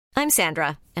I'm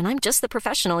Sandra, and I'm just the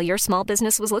professional your small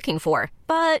business was looking for.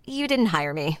 But you didn't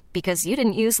hire me because you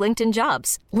didn't use LinkedIn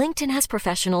Jobs. LinkedIn has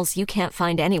professionals you can't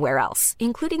find anywhere else,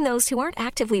 including those who aren't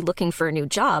actively looking for a new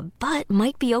job, but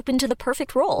might be open to the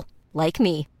perfect role, like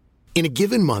me. In a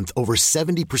given month, over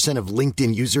 70% of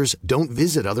LinkedIn users don't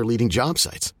visit other leading job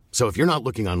sites. So if you're not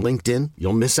looking on LinkedIn,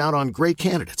 you'll miss out on great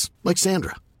candidates like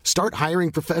Sandra. Start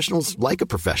hiring professionals like a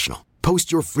professional.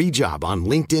 Post your free job on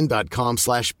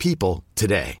linkedin.com/people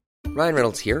today. Ryan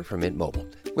Reynolds here from Mint Mobile.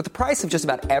 With the price of just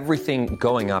about everything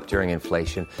going up during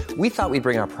inflation, we thought we'd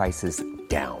bring our prices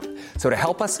down. So to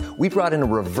help us, we brought in a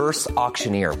reverse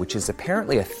auctioneer, which is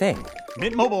apparently a thing.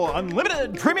 Mint Mobile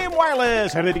Unlimited Premium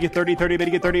Wireless. How to get 30, 30, bit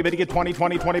to get 30, bit to get 20,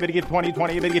 20, 20, bit to get 20,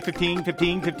 20, bit to get 15,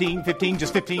 15, 15, 15,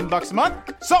 just $15 a month?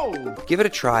 Sold! Give it a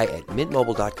try at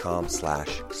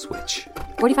mintmobile.com/switch.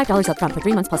 $45 up front for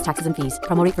 3 months plus taxes and fees.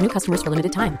 Promo rate for new customers for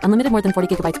limited time. Unlimited more than 40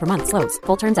 gigabytes per month. Slows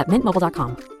full terms at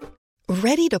mintmobile.com.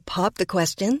 Ready to pop the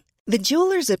question? The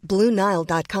jewelers at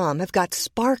BlueNile.com have got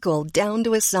sparkle down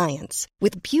to a science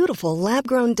with beautiful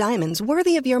lab-grown diamonds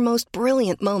worthy of your most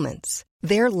brilliant moments.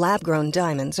 Their lab-grown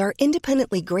diamonds are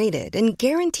independently graded and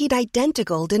guaranteed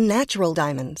identical to natural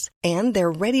diamonds, and they're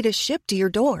ready to ship to your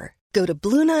door. Go to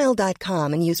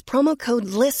BlueNile.com and use promo code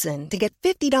LISTEN to get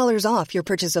 $50 off your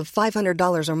purchase of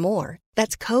 $500 or more.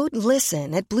 That's code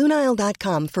LISTEN at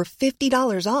BlueNile.com for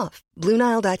 $50 off.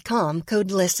 BlueNile.com,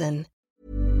 code LISTEN.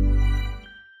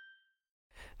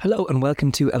 Hello and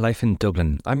welcome to A Life in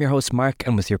Dublin. I'm your host Mark,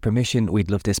 and with your permission, we'd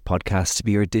love this podcast to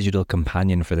be your digital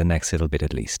companion for the next little bit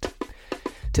at least.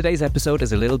 Today's episode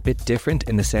is a little bit different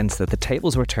in the sense that the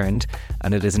tables were turned,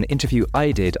 and it is an interview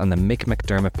I did on the Mick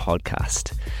McDermott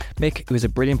podcast. Mick, who is a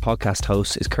brilliant podcast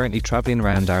host, is currently travelling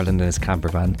around Ireland in his camper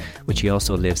van, which he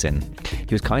also lives in.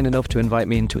 He was kind enough to invite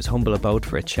me into his humble abode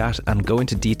for a chat and go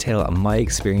into detail on my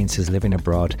experiences living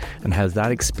abroad and how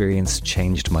that experience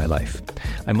changed my life.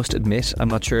 I must admit, I'm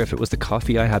not sure if it was the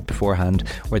coffee I had beforehand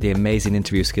or the amazing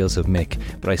interview skills of Mick,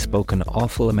 but I spoke an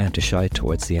awful amount of shite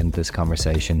towards the end of this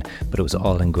conversation, but it was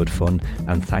all in good fun,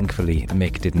 and thankfully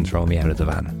Mick didn't throw me out of the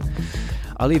van.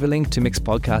 I'll leave a link to Mick's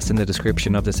podcast in the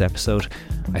description of this episode.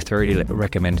 I thoroughly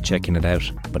recommend checking it out.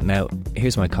 But now,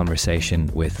 here's my conversation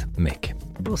with Mick.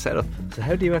 Cool setup. So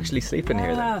how do you actually sleep in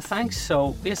here then? Thanks.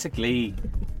 So basically,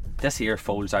 this here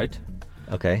folds out.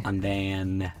 Okay. And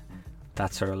then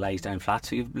that sort of lies down flat.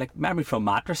 So you've like memory foam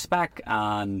mattress back,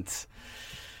 and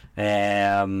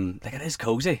like it is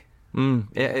cozy.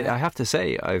 Yeah, I have to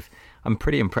say, I'm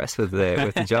pretty impressed with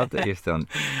the job that you've done.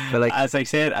 But like, as I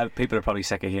said, people are probably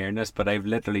sick of hearing this, but I've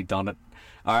literally done it.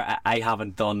 Or I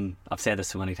haven't done. I've said this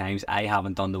so many times. I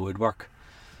haven't done the woodwork.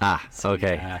 So,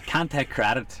 okay. Can't take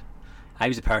credit. I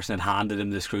was the person that handed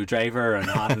him the screwdriver and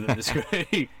handed him the screw.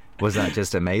 Was that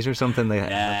just a mate or something?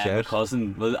 Yeah, my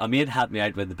cousin. Well, a mate helped me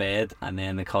out with the bed, and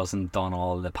then the cousin done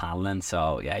all the paneling.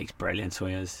 So yeah, he's brilliant. So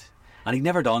he is, and he'd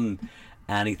never done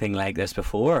anything like this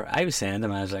before. I was saying to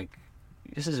him, I was like,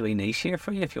 this is a wee niche here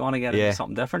for you if you want to get into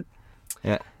something different.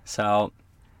 Yeah. So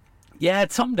yeah,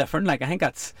 it's something different. Like I think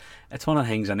it's one of the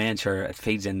things, and then sure it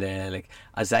feeds into, like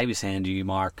as I was saying to you,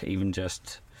 Mark, even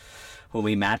just when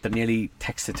we met, that nearly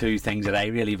ticks the two things that I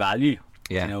really value.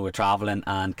 Yeah. You know, with travelling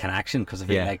and connection, because I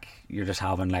feel like you're just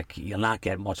having, like, you'll not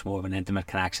get much more of an intimate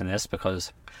connection in this,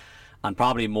 because, and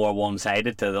probably more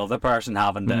one-sided to the other person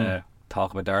having to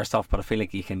talk about their stuff, but I feel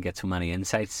like you can get so many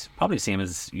insights, probably the same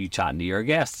as you chatting to your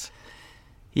guests.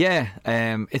 Yeah,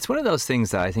 it's one of those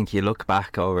things that I think you look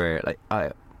back over, like,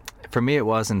 for me it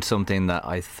wasn't something that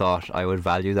I thought I would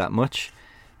value that much,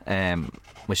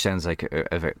 which sounds like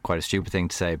quite a stupid thing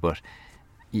to say, but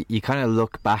you kind of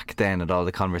look back then at all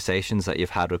the conversations that you've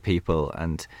had with people,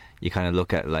 and you kind of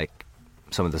look at like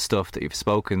some of the stuff that you've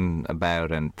spoken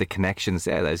about and the connections,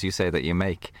 as you say, that you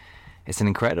make. It's an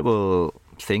incredible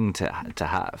thing to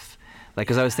have. Like,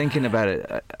 because I was thinking about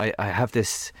it, I have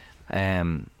this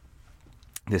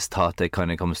this thought that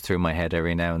kind of comes through my head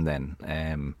every now and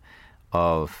then,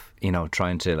 of, you know,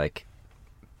 trying to like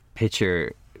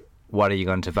picture what are you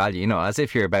going to value, you know, as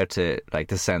if you're about to, like,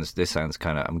 this sounds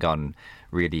kind of, I'm gone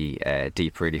really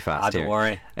deep really fast. Don't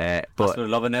worry, but we're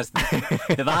loving this.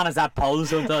 The van is that pole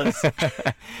sometimes.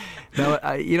 No,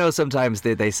 you know, sometimes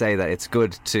they say that it's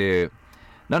good to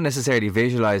not necessarily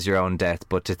visualize your own death,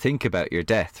 but to think about your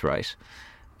death, right?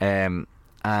 And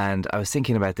I was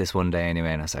thinking about this one day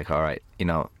anyway, and I was like, all right, you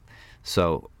know,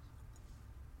 so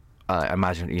I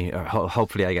imagine,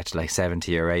 hopefully I get to like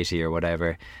 70 or 80 or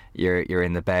whatever, you're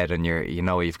in the bed and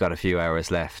you've got a few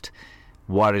hours left.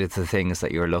 What are the things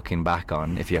that you're looking back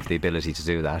on, if you have the ability to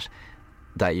do that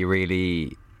you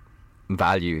really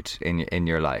valued in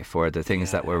your life, or the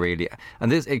things that were really,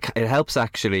 and this it helps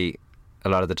actually a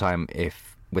lot of the time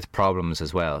if with problems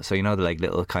as well. So, you know, the like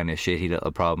little kind of shitty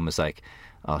little problem is like,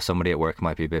 oh, somebody at work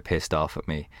might be a bit pissed off at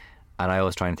me. And I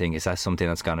always try and think, is that something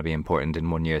that's going to be important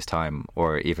in 1 year's time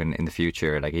or even in the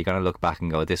future? Like, you're going to look back and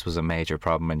go, this was a major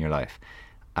problem in your life.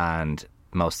 And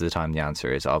most of the time the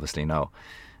answer is obviously no.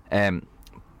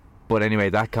 But anyway,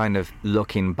 that kind of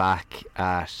looking back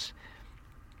at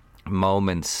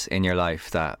moments in your life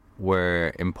that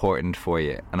were important for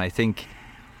you. And I think,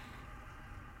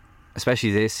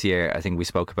 especially this year, I think we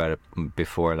spoke about it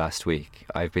before last week,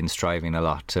 I've been striving a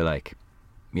lot to, like,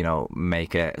 you know,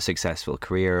 make a successful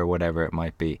career or whatever it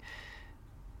might be.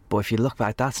 But if you look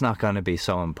back, that's not going to be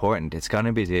so important. It's going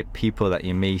to be the people that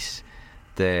you meet,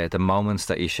 the moments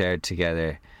that you shared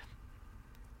together.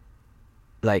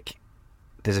 Like,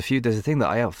 there's a thing that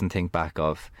I often think back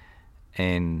of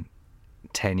in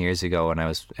 10 years ago when I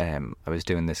was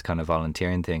doing this kind of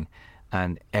volunteering thing,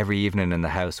 and every evening in the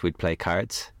house we'd play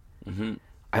cards. Mm-hmm.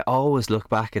 I always look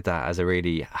back at that as a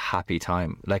really happy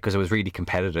time, like, because it was really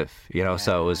competitive, you know.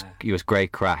 So it was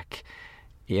great crack,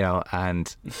 you know,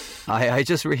 and I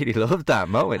just really loved that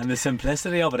moment. And the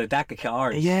simplicity of it, a deck of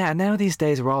cards. Yeah, and now these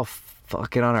days we're all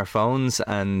fucking on our phones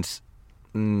and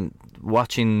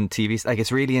watching TV. Like,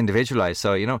 it's really individualized.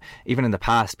 So, you know, even in the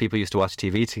past people used to watch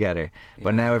TV together,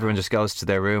 but now everyone just goes to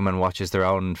their room and watches their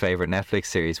own favourite Netflix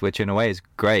series, which in a way is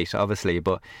great, obviously,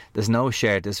 but there's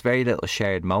very little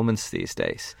shared moments these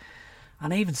days.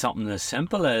 And even something as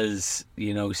simple as,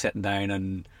 you know, sitting down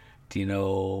and, you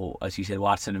know, as you said,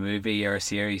 watching a movie or a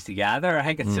series together. I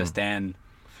think it's just then,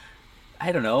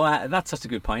 I don't know, that's such a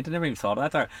good point. I never even thought of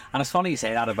that there. And it's funny you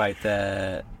say that about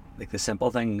the simple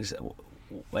things.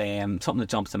 Something that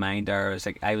jumps to mind there is,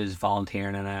 like, I was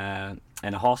volunteering in a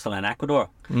hostel in Ecuador,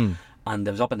 and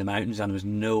it was up in the mountains, and there was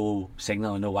no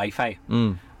signal and no Wi-Fi,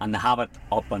 and they have it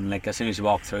up, and like as soon as you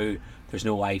walk through, there's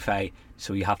no Wi-Fi,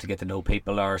 so you have to get to know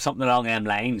people or something along them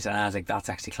lines. And I was like, that's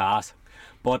actually class.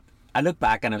 But I look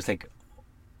back and I was like,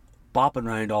 bopping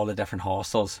around all the different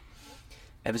hostels,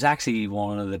 it was actually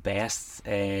one of the best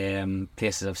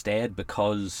places I've stayed,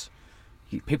 because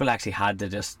people actually had to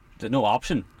just, there's no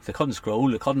option. They couldn't scroll,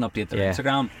 they couldn't update their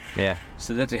Instagram. Yeah.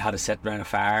 So they had to sit around a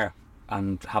fire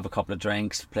and have a couple of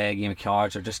drinks, play a game of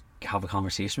cards, or just have a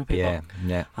conversation with people. Yeah,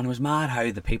 yeah. And it was mad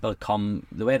how the people come.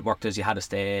 The way it worked is you had to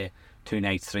stay 2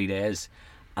 nights, 3 days,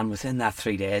 and within that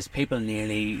 3 days, people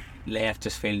nearly left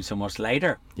just feeling so much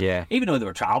lighter. Yeah. Even though they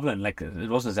were travelling, like, it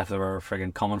wasn't as if they were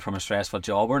frigging coming from a stressful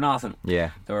job or nothing.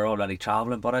 Yeah. They were already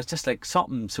travelling, but it's just like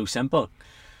something so simple.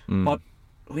 But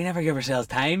we never give ourselves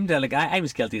time to, like, I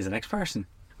was guilty as the next person.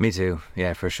 Me too,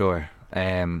 yeah, for sure.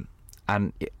 And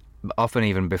often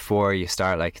even before you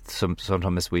start, like,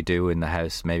 sometimes we do in the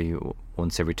house, maybe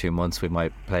once every 2 months we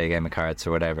might play a game of cards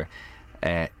or whatever.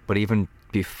 But even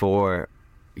before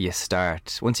you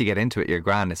start, once you get into it, you're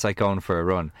grand. It's like going for a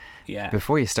run. Yeah.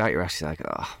 Before you start, you're actually like,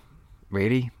 oh,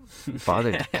 really?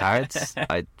 Bothered cards?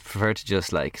 I'd prefer to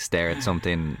just, like, stare at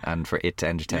something and for it to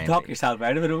entertain. You talk yourself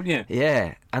out of it, don't you?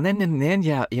 Yeah. And then in the end,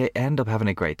 you end up having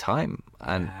a great time.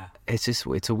 And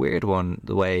it's a weird one,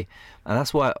 the way, and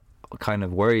that's what kind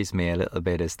of worries me a little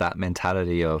bit, is that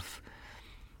mentality of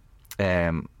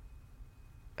and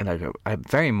I'm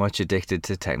very much addicted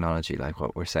to technology, like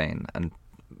what we're saying, and,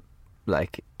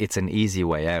 like, it's an easy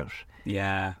way out.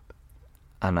 Yeah.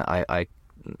 And I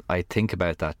think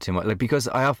about that too much, like, because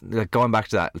I often, like, going back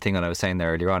to that thing that I was saying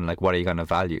there earlier on, like, what are you going to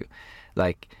value?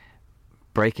 Like,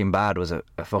 Breaking Bad was a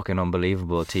fucking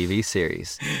unbelievable TV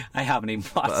series. I haven't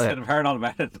even watched it. I've heard all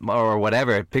about it. Or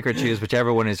whatever, pick or choose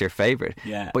whichever one is your favourite.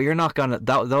 Yeah. But you're not gonna,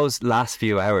 those last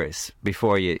few hours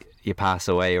before you pass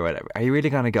away or whatever, are you really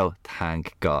gonna go,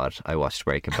 thank God I watched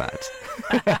Breaking Bad?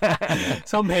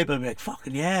 Some people be like,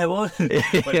 fucking yeah, it was.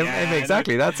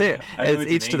 Exactly, that's it. It's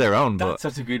each to their own. That's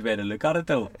such a good way to look at it,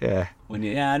 though. Yeah. I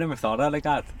never thought of it like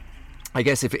that. I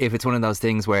guess if it's one of those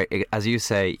things where, as you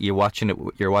say, you're watching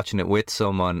it with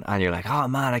someone, and you're like, oh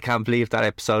man, I can't believe that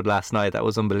episode last night, that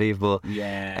was unbelievable.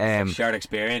 Yeah, shared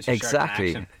experience.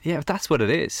 Exactly. Shared yeah, if that's what it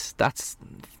is.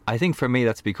 I think for me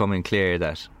that's becoming clear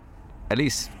that, at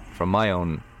least from my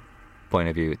own point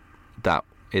of view, that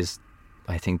is,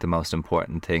 I think, the most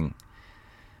important thing.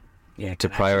 Yeah, to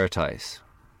prioritise.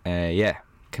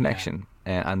 Connection.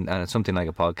 Yeah. And something like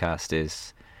a podcast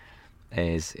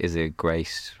is a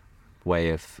great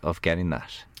way of getting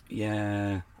that.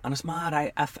 Yeah, and it's mad.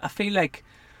 I feel like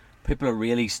people are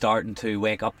really starting to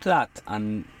wake up to that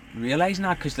and realising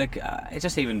that, because, like, it's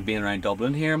just even being around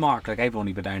Dublin here, Mark, like, I've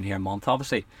only been down here a month,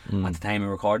 obviously, at the time of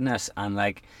recording this, and,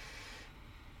 like,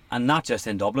 and not just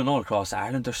in Dublin, all across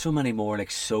Ireland, there's so many more,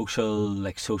 like, social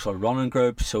running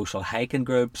groups, social hiking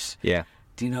groups. Yeah.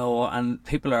 Do you know? And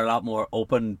people are a lot more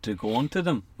open to going to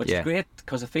them, which is great,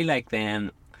 because I feel like then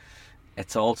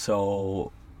it's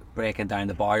also breaking down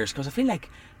the barriers. Because I feel like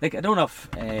I don't know if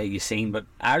you've seen, but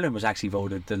Ireland was actually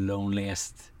voted the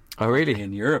loneliest. Oh, really?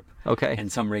 In Europe. Okay. In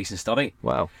some recent study.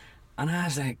 Wow. And I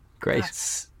was like, great. I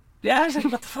was like,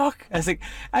 what the fuck? I was like,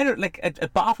 I don't like.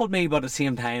 It baffled me, but at the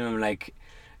same time, I'm like,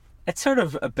 it's sort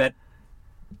of a bit.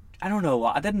 I don't know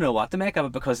what. I didn't know what to make of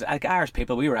it, because like Irish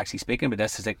people, we were actually speaking about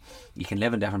this. It's like you can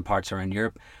live in different parts around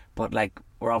Europe, but like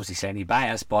we're obviously slightly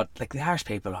biased, but like the Irish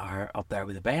people are up there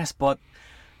with the best. But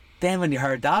then when you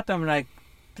heard that, I'm like,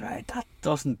 right, that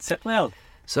doesn't sit well.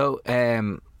 So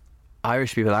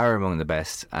Irish people are among the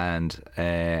best, and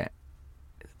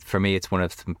for me, it's one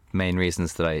of the main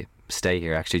reasons that I stay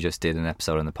here. I actually just did an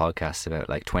episode on the podcast about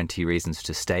like 20 reasons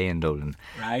to stay in Dublin.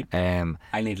 Right.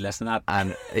 I need to listen to that.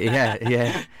 And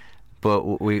yeah.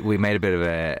 But we made a bit of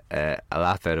a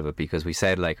laugh out of it, because we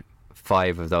said like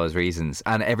 5 of those reasons,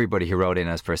 and everybody who wrote in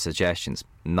as for suggestions,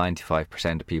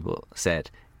 95% of people said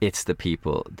it's the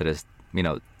people that is, you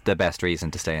know, the best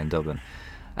reason to stay in Dublin.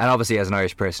 And obviously, as an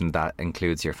Irish person, that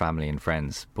includes your family and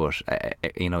friends. But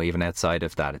you know, even outside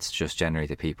of that, it's just generally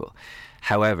the people.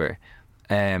 However,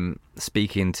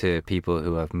 speaking to people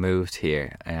who have moved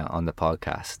here on the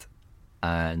podcast,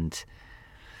 and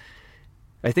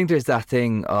I think there's that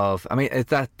thing of, I mean,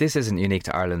 that this isn't unique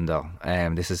to Ireland though.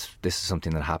 This is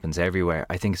something that happens everywhere.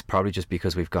 I think it's probably just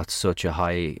because we've got such a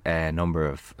high number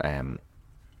of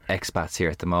expats here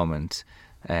at the moment,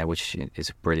 which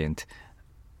is brilliant.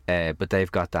 But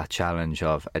they've got that challenge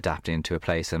of adapting to a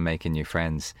place and making new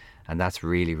friends, and that's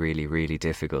really, really, really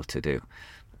difficult to do.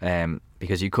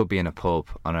 Because you could be in a pub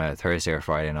on a Thursday or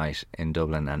Friday night in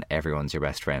Dublin and everyone's your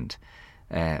best friend.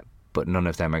 But none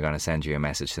of them are going to send you a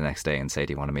message the next day and say,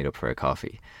 do you want to meet up for a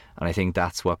coffee? And I think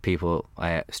that's what people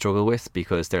struggle with,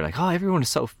 because they're like, oh, everyone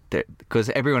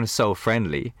is so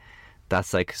friendly.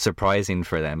 That's like surprising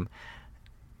for them.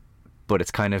 But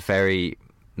it's kind of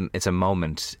it's a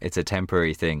moment, it's a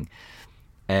temporary thing.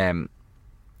 And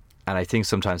I think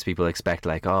sometimes people expect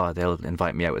like, oh, they'll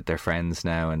invite me out with their friends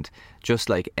now. And just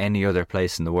like any other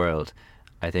place in the world,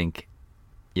 I think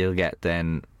you'll get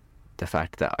then the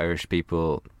fact that Irish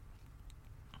people,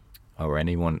 or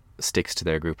anyone, sticks to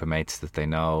their group of mates that they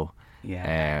know.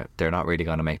 Yeah. They're not really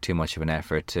going to make too much of an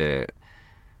effort to,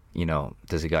 you know,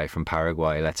 there's a guy from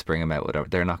Paraguay, let's bring him out. Whatever.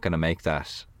 They're not going to make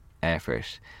that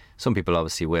effort. Some people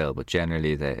obviously will, but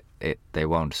generally they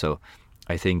won't. So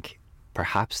I think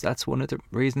perhaps that's one of the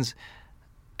reasons.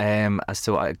 As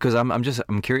to because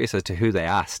I'm curious as to who they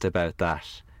asked about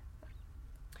that.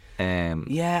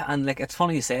 Yeah, and like it's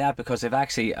funny you say that, because I've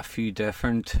actually a few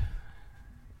different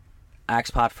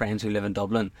expat friends who live in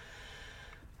Dublin,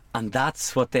 and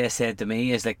that's what they said to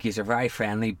me, is like, you're very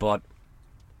friendly, but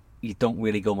you don't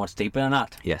really go much deeper than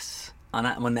that. Yes.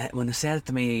 And when they said it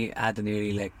to me, I had to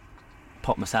nearly like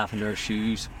put myself in their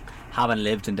shoes, having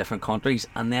lived in different countries,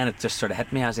 and then it just sort of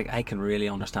hit me. I was like, I can really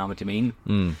understand what you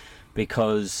mean,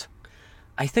 because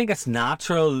I think it's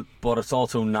natural, but it's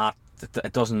also not.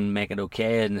 It doesn't make it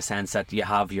okay in the sense that you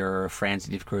have your friends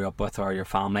that you've grew up with, or your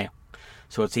family.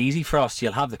 So it's easy for us.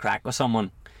 You'll have the crack with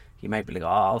someone. You might be like, oh,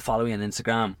 I'll follow you on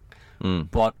Instagram.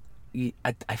 But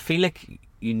I feel like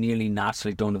you nearly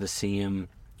naturally don't have the same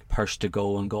push to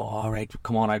go and go, all right,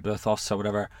 come on out with us or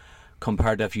whatever,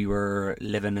 compared to if you were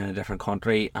living in a different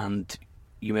country and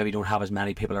you maybe don't have as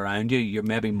many people around you. You're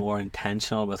maybe more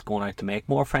intentional with going out to make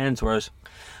more friends. Whereas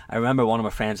I remember one of my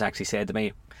friends actually said to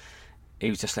me, he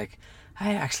was just like,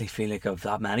 I actually feel like I've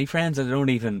that many friends. I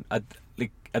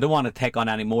don't want to take on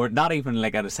any more, not even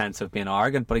like in a sense of being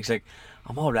arrogant, but he's like,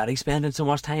 I'm already spending so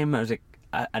much time. I was like,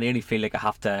 I nearly feel like I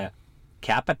have to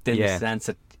cap it in the sense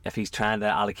that if he's trying to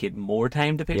allocate more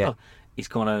time to people, he's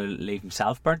going to leave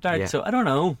himself burnt out. So I don't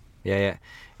know. Yeah.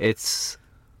 It's,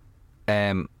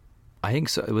 I think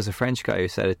so. It was a French guy who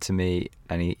said it to me,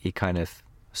 and he kind of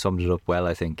summed it up well,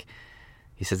 I think.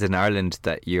 He says in Ireland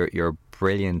that you're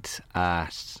brilliant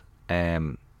at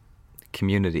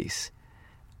communities.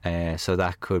 So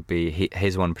that could be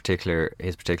his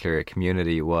particular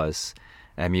community was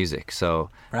music. So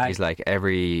he's like,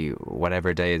 every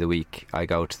whatever day of the week I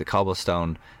go to the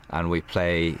cobblestone and we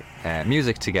play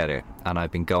music together, and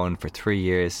I've been going for 3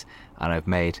 years and I've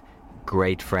made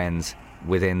great friends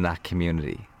within that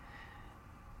community.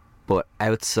 But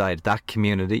outside that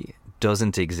community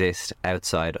doesn't exist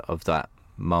outside of that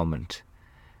moment.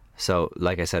 So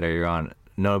like I said earlier on,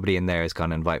 nobody in there is going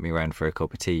to invite me around for a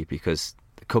cup of tea, because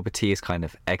the cup of tea is kind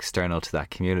of external to that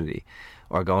community.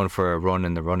 Or going for a run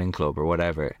in the running club or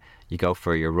whatever, you go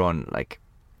for your run, like,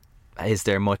 is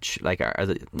there much, like, I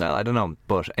don't know,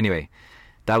 but anyway,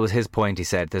 that was his point. He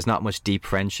said there's not much deep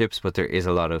friendships, but there is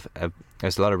a lot of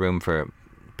room for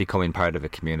becoming part of a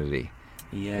community.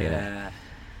 Yeah.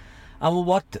 And well,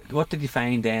 what did you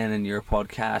find then in your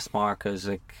podcast, Mark, as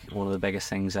like one of the biggest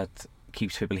things that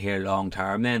keeps people here long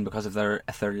term? Then, because if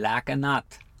they're lacking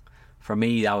that, for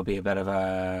me that would be a bit of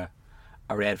a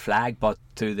red flag. But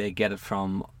do they get it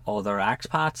from other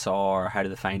expats, or how do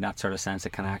they find that sort of sense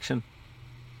of connection?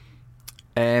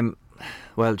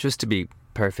 Well, just to be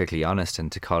perfectly honest and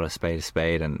to call a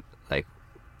spade, and like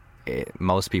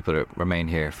most people remain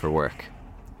here for work.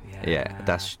 Yeah,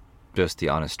 that's just the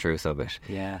honest truth of it.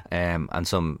 Yeah. And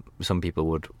some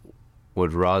people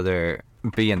would rather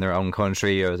be in their own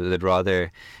country, or they'd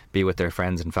rather be with their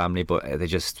friends and family, but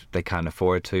they can't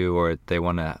afford to, or they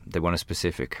want a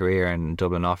specific career, and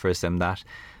Dublin offers them that.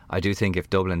 I do think if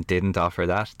Dublin didn't offer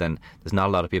that, then there's not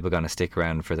a lot of people going to stick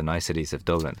around for the niceties of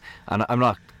Dublin. And I'm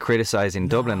not criticising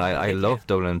Dublin. I love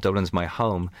Dublin. Dublin's my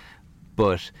home,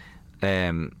 but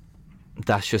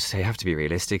that's just, you have to be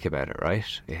realistic about it, right?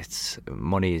 It's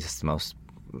money is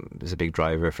a big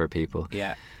driver for people.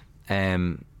 Yeah.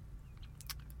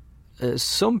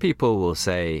 Some people will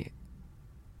say,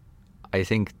 I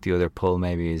think the other pull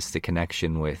maybe is the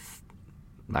connection with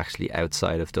actually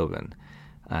outside of Dublin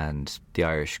and the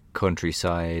Irish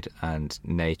countryside and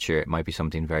nature. It might be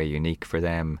something very unique for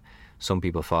them. Some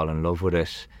people fall in love with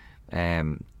it.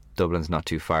 Dublin's not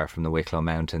too far from the Wicklow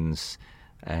Mountains.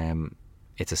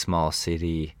 It's a small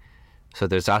city, so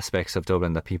there's aspects of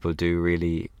Dublin that people do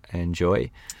really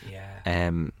enjoy.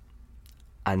 Yeah.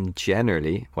 And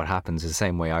generally what happens is the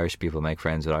same way Irish people make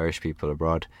friends with Irish people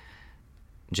abroad.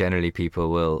 Generally people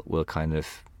will kind of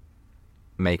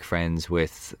make friends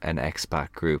with an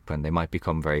expat group, and they might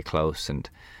become very close, and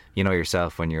you know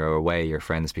yourself, when you're away your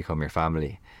friends become your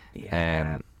family.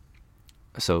 Yeah.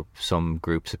 So some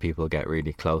groups of people get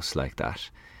really close like that,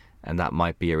 and that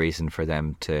might be a reason for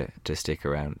them to stick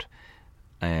around.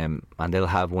 And they'll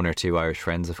have one or two Irish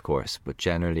friends, of course, but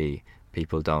generally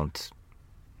people don't,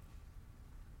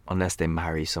 unless they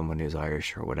marry someone who's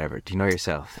Irish or whatever. Do you know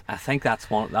yourself? I think that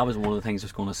was one of the things I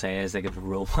was going to say, is like if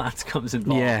romance comes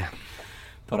involved. Yeah.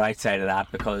 But outside of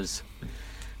that, because,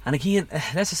 and again,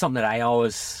 this is something that I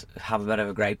always have a bit of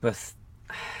a gripe with.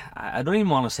 I don't even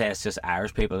want to say it's just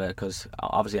Irish people, because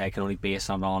obviously I can only base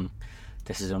it on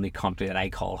this is the only country that I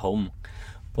call home.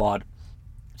 But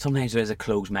sometimes there is a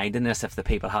closed-mindedness if the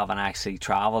people haven't actually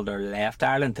travelled or left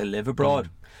Ireland to live abroad.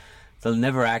 They'll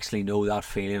never actually know that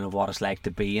feeling of what it's like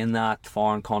to be in that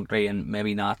foreign country and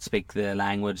maybe not speak the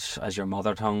language as your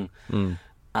mother tongue,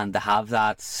 and to have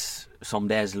that some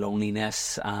days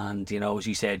loneliness. And you know, as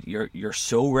you said, you're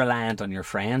so reliant on your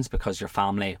friends because your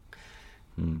family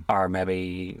are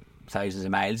maybe thousands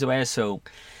of miles away. So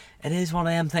it is one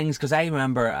of them things, because I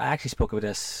remember I actually spoke about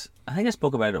this, I think I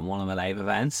spoke about it in one of my live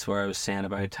events, where I was saying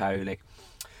about how, like,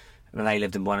 when I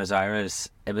lived in Buenos Aires,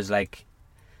 it was like,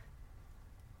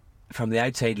 from the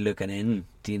outside looking in,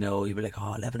 you know, you'd be like,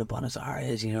 oh, living in Buenos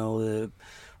Aires, you know,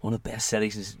 one of the best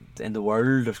cities in the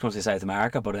world. I was going to say South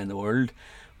America, but in the world.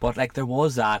 But like, there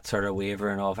was that sort of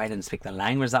wavering of, I didn't speak the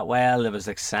language that well. There was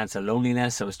like a sense of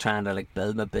loneliness. I was trying to like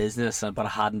build my business, but I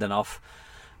hadn't enough.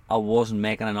 I wasn't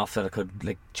making enough that I could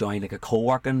like join like a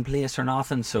co-working place or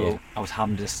nothing. So I was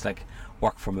having to just like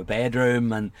work from a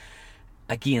bedroom. And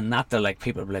again, not that like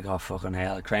people would be like, oh fucking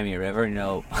hell, cry me a river, you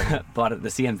know. But at the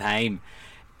same time,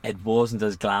 it wasn't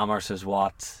as glamorous as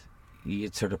what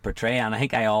you'd sort of portray. And I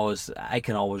think I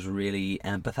can always really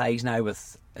empathise now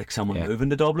with like someone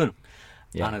moving to Dublin.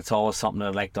 Yeah. And it's always something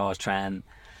I'd like to always try and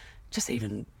just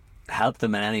even help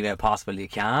them in any way possible you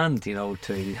can, you know,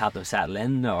 to help them settle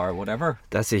in or whatever.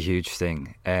 That's a huge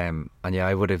thing. And yeah,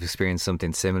 I would have experienced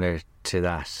something similar to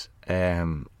that.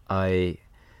 And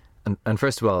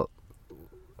first of all,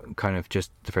 kind of just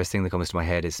the first thing that comes to my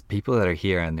head is people that are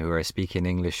here and who are speaking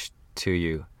English to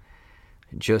you,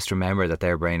 just remember that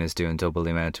their brain is doing double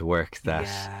the amount of work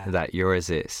that yours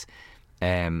is.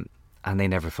 And they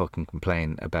never fucking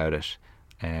complain about it.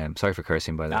 Sorry for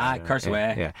cursing, by the way. Curse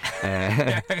away.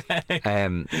 Yeah.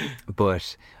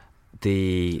 But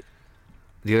the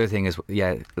other thing is,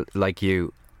 like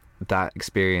you, that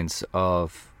experience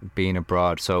of being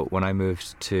abroad. So when I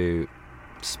moved to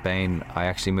Spain, I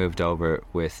actually moved over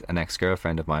with an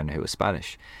ex-girlfriend of mine who was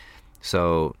Spanish.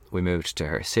 So we moved to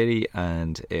her city,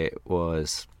 and it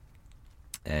was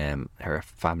her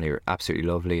family were absolutely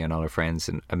lovely, and all her friends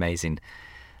and amazing.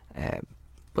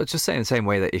 But just saying the same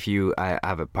way that if you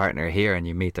have a partner here and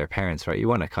you meet their parents, right, you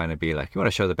want to kind of be like, you want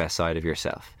to show the best side of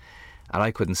yourself. And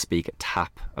I couldn't speak a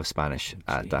tap of Spanish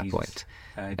at that point.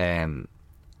 And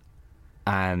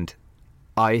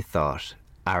I thought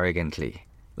arrogantly,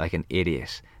 like an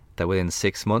idiot, that within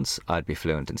 6 months I'd be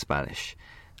fluent in Spanish,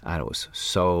 and it was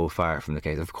so far from the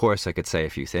case. Of course I could say a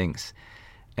few things,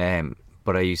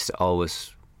 but I used to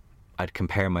always, I'd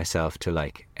compare myself to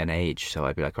like an age, so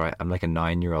I'd be like, right, I'm like a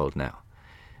 9-year-old now,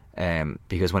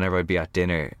 because whenever I'd be at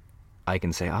dinner, I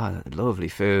can say, oh, lovely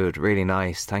food, really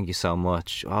nice, thank you so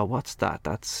much. Oh, what's that?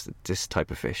 That's this type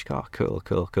of fish. Oh,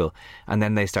 cool. And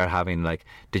then they start having like,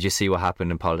 did you see what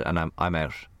happened in politics? And I'm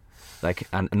out. Like,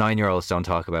 and 9-year-olds don't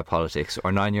talk about politics,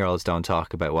 or 9-year-olds don't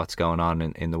talk about what's going on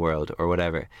in the world or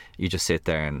whatever. You just sit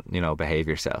there and, you know, behave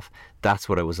yourself. That's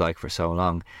what it was like for so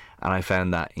long. And I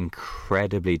found that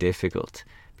incredibly difficult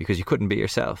because you couldn't be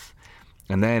yourself.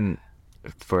 And then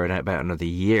for about another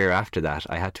year after that,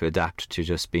 I had to adapt to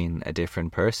just being a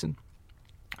different person.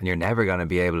 And you're never going to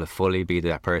be able to fully be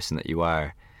that person that you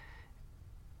are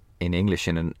in English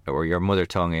or your mother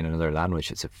tongue in another language.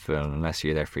 It's unless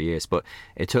you're there for years. But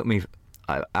it took me,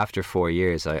 after 4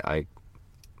 years, I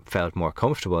felt more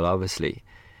comfortable, obviously.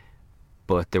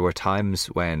 But there were times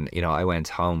when, you know, I went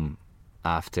home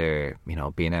after, you know,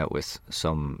 being out with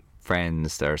some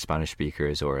friends that are Spanish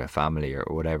speakers or a family or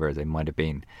whatever they might have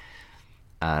been,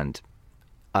 and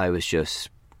I was just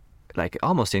like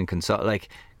almost inconsolable, like,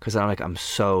 because I'm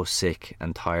so sick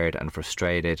and tired and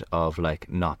frustrated of like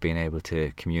not being able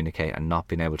to communicate and not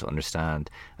being able to understand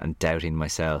and doubting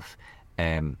myself,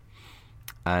 and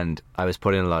I was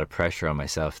putting a lot of pressure on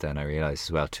myself. Then I realised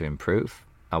as well to improve,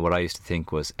 and what I used to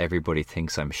think was everybody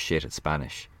thinks I'm shit at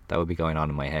Spanish. That would be going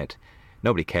on in my head.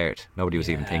 Nobody cared. Nobody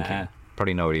was even thinking.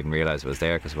 Probably nobody even realised it was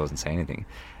there because I wasn't saying anything.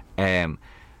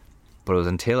 But it was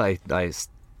until I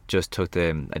just took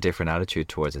a different attitude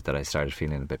towards it that I started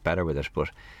feeling a bit better with it.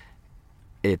 But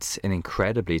it's an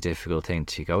incredibly difficult thing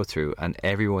to go through, and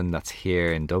everyone that's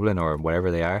here in Dublin or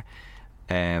wherever they are,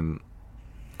 and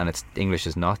it's English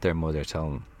is not their mother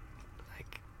tongue.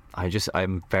 Like,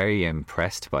 I'm very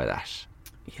impressed by that.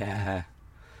 Yeah,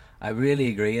 I really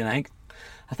agree, and I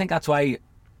think that's why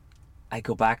I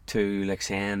go back to like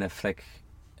saying if like.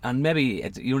 And maybe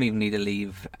you don't even need to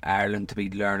leave Ireland to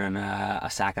be learning a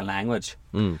second language.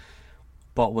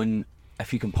 But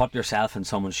if you can put yourself in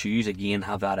someone's shoes, again,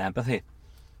 have that empathy,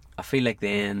 I feel like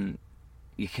then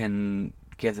you can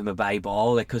give them a bye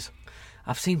ball. Like, because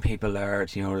I've seen people there,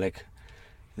 you know, like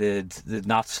they'd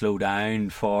not slow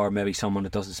down for maybe someone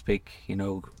that doesn't speak, you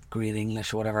know, great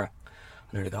English or whatever.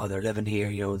 And they're like, oh, they're living here,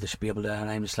 you know, they should be able to. And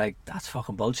I'm just like, that's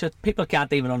fucking bullshit. People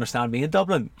can't even understand me in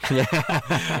Dublin. And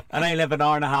I live an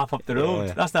hour and a half up the road.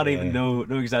 That's not even no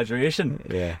exaggeration.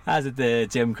 I was at the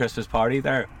gym Christmas party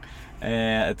there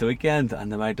at the weekend,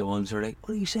 and the amount of ones were like,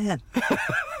 what are you saying? And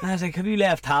I was like, have you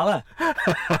left Tala?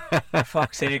 For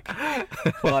fuck's sake.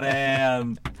 But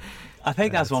I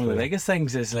think that's one of the biggest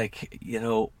things is like, you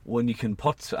know, when you can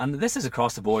put, and this is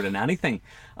across the board in anything,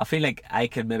 I feel like I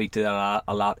could maybe do that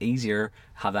a lot easier,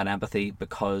 have that empathy,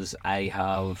 because I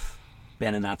have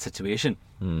been in that situation.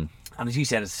 And as you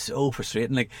said, it's so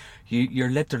frustrating. Like you're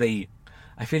literally,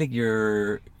 I feel like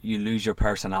you lose your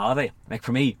personality. Like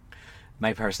for me,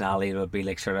 my personality would be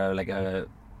like sort of like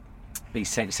be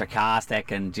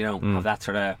sarcastic and, you know, have that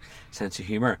sort of sense of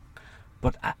humour.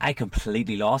 But I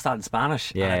completely lost that in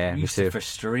Spanish. And it used to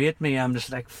frustrate me. I'm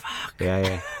just like, fuck.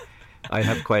 I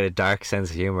have quite a dark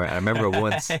sense of humour. I remember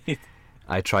once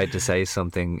I tried to say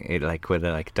something like with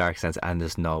a dark sense, and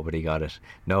just nobody got it.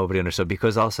 Nobody understood,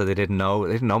 because also they didn't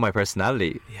know my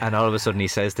personality. And all of a sudden he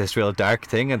says this real dark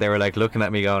thing, and they were like looking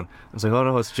at me going, I was like, oh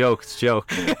no, it's a joke.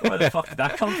 Where the fuck did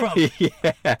that come from?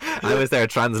 I was there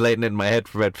translating it in my head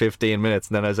for about 15 minutes,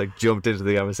 and then I was like jumped into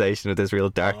the conversation with this real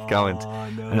dark comment.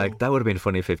 No. And like, that would have been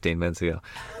funny 15 minutes ago.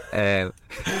 And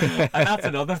that's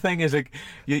another thing is like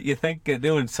you think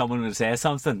when someone would say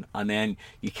something and then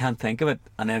you can't think of it,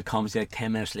 and then it comes like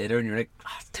 10 minutes later and you're like,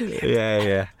 oh, it's too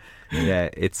late.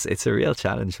 It's a real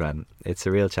challenge, man. It's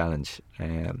a real challenge,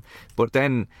 but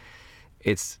then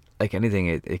it's like anything,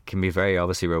 it can be very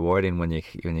obviously rewarding when you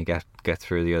get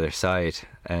through the other side,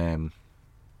 and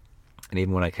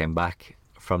even when I came back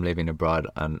from living abroad,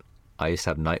 and I used to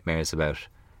have nightmares about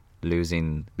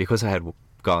losing, because I had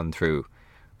gone through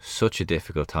such a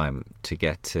difficult time to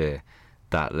get to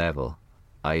that level.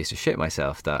 I used to shit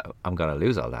myself that I'm going to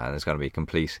lose all that and it's going to be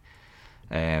complete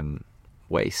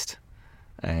waste,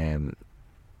 and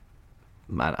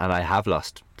I have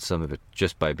lost some of it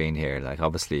just by being here. Like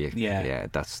obviously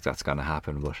that's going to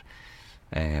happen, but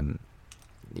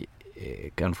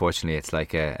unfortunately it's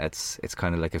like it's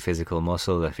kind of like a physical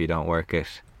muscle. If you don't work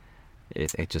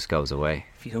it just goes away.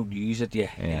 If you don't use it, you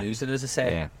lose it, as I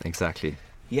say. Yeah, exactly.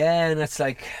 Yeah, and it's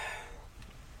like,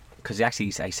 because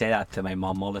actually I say that to my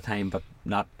mum all the time, but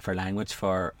not for language,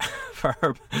 for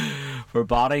for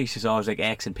body. She's always like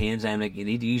aches and pains. I'm like, you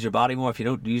need to use your body more. If you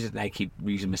don't use it, and I keep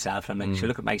using myself. I'm like, sure,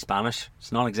 look at my Spanish.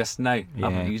 It's non-existent now.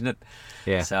 I'm not using it.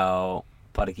 Yeah. So,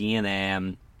 but again,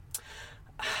 and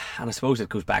I suppose it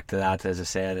goes back to that. As I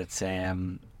said, it's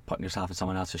putting yourself in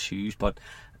someone else's shoes. But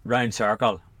round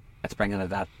circle, it's bringing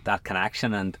that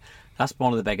connection, and that's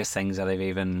one of the biggest things that I've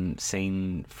even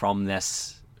seen from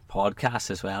this podcast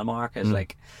as well, Mark, is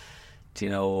like, you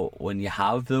know, when you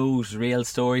have those real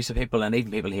stories of people, and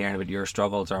even people hearing about your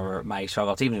struggles or my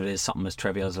struggles, even if it is something as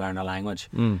trivial as learning a language,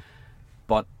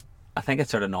 but I think it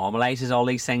sort of normalises all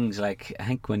these things. Like, I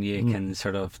think when you can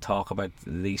sort of talk about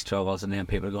these struggles, and then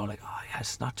people are going like, oh yeah,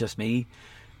 it's not just me,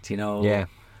 you know. Yeah,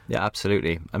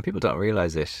 absolutely. And people don't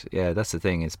realise it. Yeah, that's the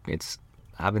thing. It's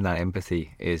having that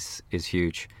empathy is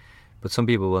huge, but some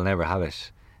people will never have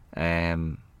it.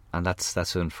 And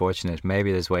that's unfortunate.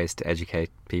 Maybe there's ways to educate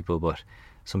people, but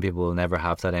some people will never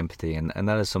have that empathy, and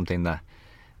that is something that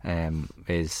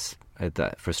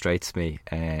that frustrates me.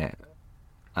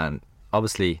 And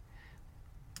obviously,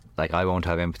 like, I won't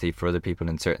have empathy for other people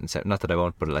in certain not that I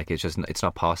won't, but like, it's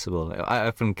not possible. I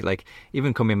often, like,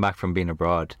 even coming back from being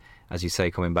abroad, as you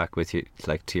say, coming back with you,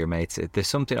 like, to your mates, there's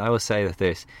something I will say that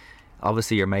there's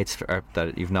obviously your mates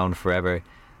that you've known forever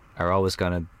are always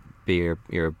going to be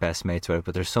your best mates, but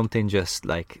there's something just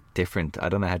like different. I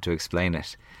don't know how to explain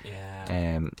it.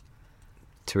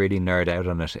 To really nerd out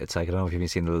on it, it's like, I don't know if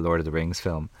you've seen the Lord of the Rings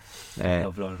film. I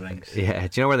love Lord of the Rings. Yeah,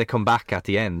 do you know where they come back at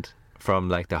the end from,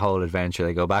 like, the whole adventure?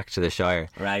 They go back to the Shire.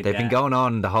 Right. They've been going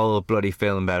on the whole bloody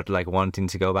film about, like, wanting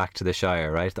to go back to the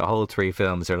Shire, right? The whole 3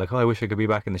 films, they're like, oh, I wish I could be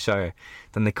back in the Shire.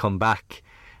 Then they come back,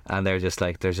 and they're just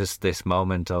like, there's just this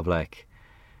moment of, like,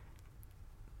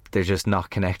 they're just not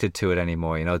connected to it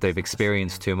anymore. You know, they've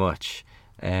experienced too much.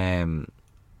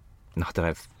 Not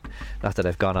that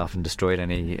I've gone off and destroyed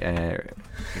any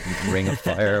ring of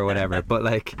fire or whatever, but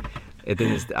like, it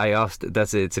is.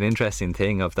 It's an interesting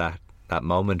thing of that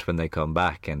moment when they come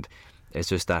back, and it's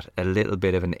just that a little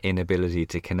bit of an inability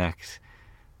to connect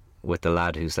with the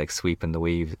lad who's like sweeping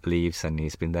the leaves, and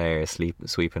he's been there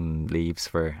sweeping leaves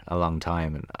for a long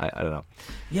time, and I don't know.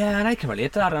 Yeah, and I can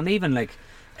relate to that, and even like,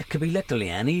 it could be literally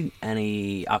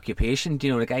any occupation.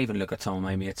 You know, like, I even look at some of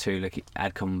my mates who, like,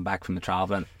 I'd come back from the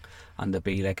travelling, and they'd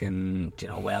be like in, you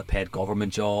know, well-paid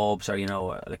government jobs, or, you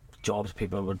know, like jobs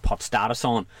people would put status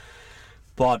on,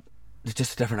 but it's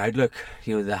just a different outlook.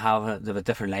 You know, they have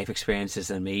different life experiences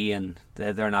than me, and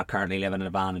they're not currently living in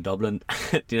a van in Dublin.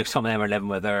 You know, some of them are living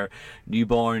with their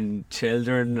newborn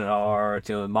children, or,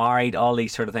 you know, married, all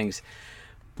these sort of things.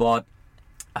 But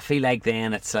I feel like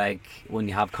then it's like, when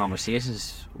you have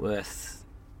conversations with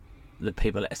the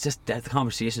people, it's just the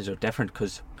conversations are different,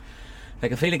 because,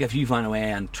 like, I feel like if you went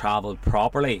away and travelled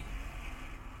properly,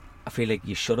 I feel like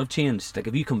you should have changed. Like,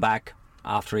 if you come back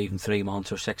after even 3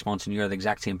 months or 6 months and you're the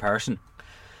exact same person,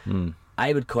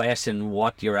 I would question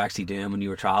what you're actually doing when you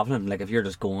were travelling. Like, if you're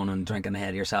just going and drinking ahead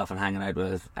of yourself and hanging out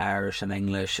with Irish and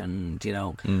English, and, you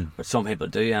know, what some people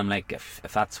do, I'm like, if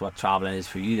that's what travelling is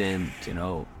for you, then, you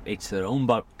know, each their own.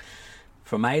 But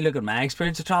from my look at my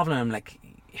experience of travelling, I'm like,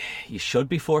 you should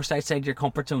be forced outside your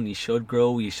comfort zone. You should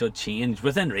grow, you should change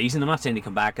within reason. I'm not saying you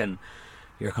come back and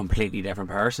you're a completely different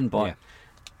person, but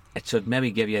it should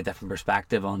maybe give you a different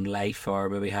perspective on life, or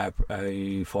maybe how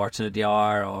fortunate you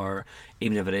are, or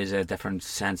even if it is a different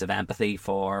sense of empathy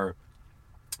for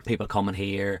people coming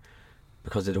here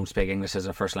because they don't speak English as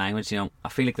their first language. You know, I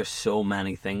feel like there's so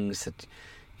many things that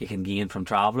you can gain from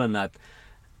travelling that,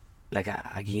 like,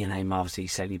 again, I'm obviously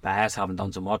slightly biased, haven't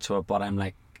done so much of it, but I'm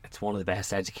like, it's one of the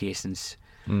best educations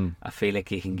I feel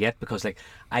like you can get, because, like,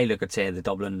 I look at, say, the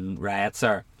Dublin riots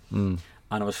there, and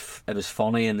it was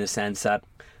funny in the sense that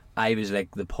I was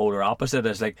like the polar opposite.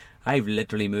 It's like, I've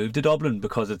literally moved to Dublin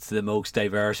because it's the most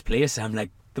diverse place. I'm like,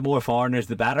 the more foreigners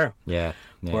the better. Yeah.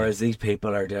 Whereas these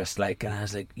people are just like, and I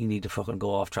was like, you need to fucking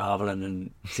go off travelling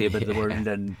and see a bit of the world,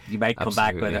 and you might come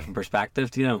back with a different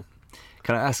perspective, you know.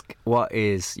 Can I ask, what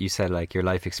is, you said, like, your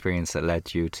life experience that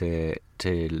led you to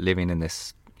living in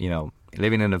this, you know,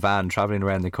 living in a van, travelling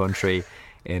around the country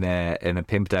in a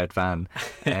pimped out van?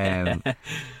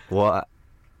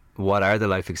 What are the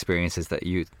life experiences that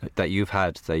you've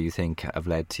had that you think have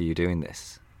led to you doing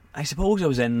this? I suppose I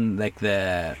was in, like,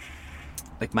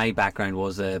 my background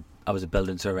was I was a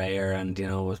building surveyor, and, you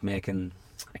know, I was making,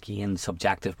 again,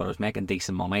 subjective, but I was making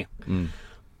decent money.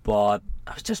 But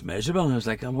I was just miserable, and I was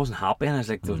like, I wasn't happy, and I was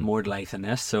like, there was more to life than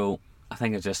this. So I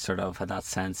think I just sort of had that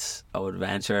sense of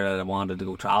adventure, that I wanted to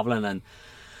go travelling, and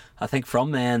I think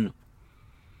from then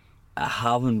I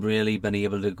haven't really been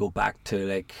able to go back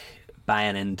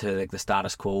buying into like the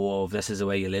status quo of this is the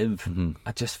way you live.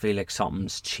 I just feel like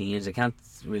something's changed. I can't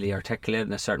really articulate it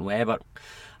in a certain way, but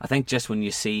I think just when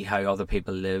you see how other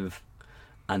people live,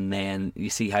 and then you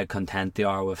see how content they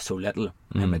are with so little,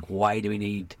 and I'm like, why do we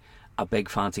need a big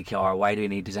fancy car? Why do we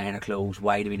need designer clothes?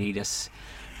 Why do we need this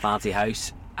fancy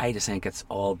house? I just think it's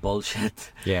all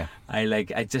bullshit. Yeah.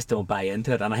 I just don't buy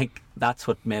into it, and I think that's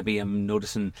what maybe I'm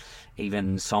noticing,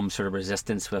 even some sort of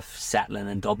resistance with settling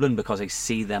in Dublin, because I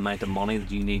see the amount of money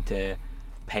that you need to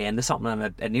pay into something,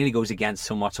 and it nearly goes against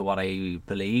so much of what I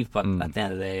believe. But at the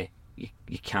end of the day,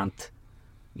 you can't.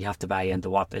 You have to buy into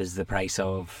what is the price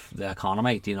of the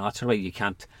economy. Do you know, that's right? You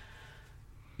can't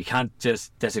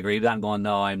just disagree with that and go,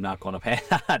 no, I'm not going to pay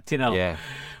that. You know,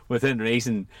 within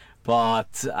reason.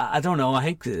 But I don't know, I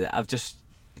think I've just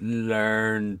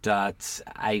learned that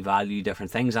I value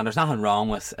different things, and there's nothing wrong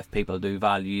with if people do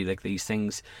value like these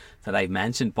things that I've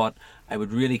mentioned, but I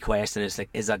would really question is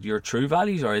that your true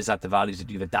values, or is that the values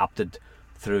that you've adapted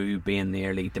through being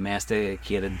nearly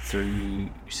domesticated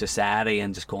through society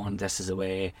and just going, this is the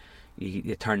way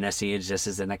you turn this age, this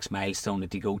is the next milestone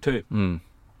that you go to.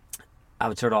 I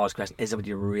would sort of always question, is that what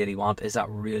you really want? Is that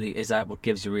what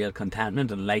gives you real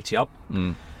contentment and lights you up?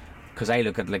 Because I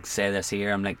look at, like, say this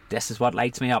here, I'm like, this is what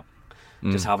lights me up.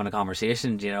 Just having a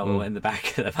conversation, you know, in the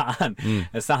back of the van.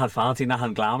 It's not fancy,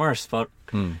 nothing glamorous, but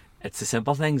it's the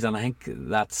simple things, and I think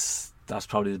that's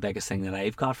probably the biggest thing that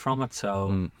I've got from it.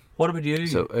 So what about you?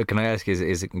 So can I ask,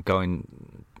 is it going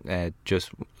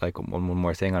just like one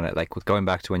more thing on it, like with going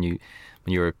back to when you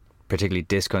were particularly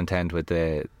discontent with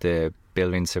the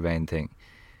building surveying thing,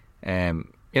 you know,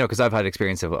 because I've had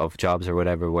experience of jobs or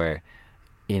whatever where,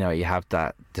 you know, you have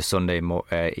the Sunday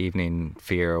evening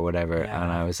fear or whatever,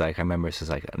 and I was like, I remember it's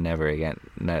just like, never again.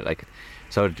 No, like,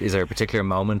 so is there a particular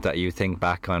moment that you think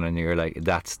back on and you're like,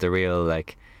 that's the real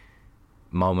like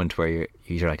moment where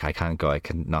you're like, I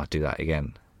cannot do that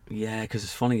again? Yeah, because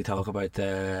it's funny you talk about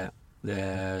the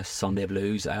Sunday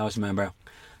blues. I always remember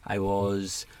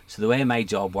so the way my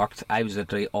job worked, I was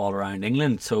literally all around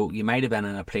England, so you might have been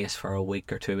in a place for a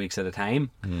week or 2 weeks at a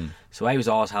time. So I was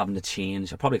always having to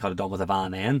change. I probably could have done with a van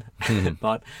then,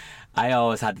 but I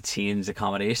always had to change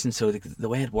accommodation. So the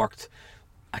way it worked,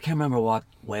 I can't remember what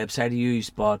website I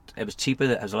used, but it was cheaper.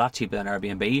 It was a lot cheaper than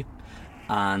Airbnb,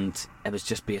 and it was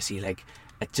just basically like,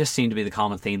 it just seemed to be the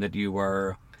common theme that it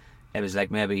was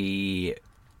like maybe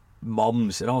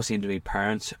mums, it all seemed to be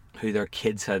parents who their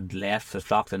kids had left, had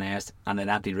flocked the nest, and had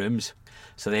empty rooms,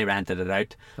 so they rented it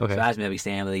out. So I was maybe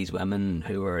staying with these women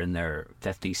who were in their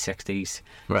 50s, 60s.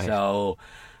 Right. So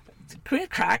great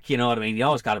crack, you know what I mean? You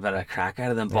always got a bit of a crack out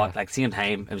of them, but like, at the same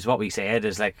time, it was what we said,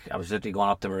 is like, I was literally going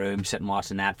up to my room, sitting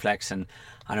watching Netflix, and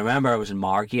I remember I was in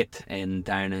Margate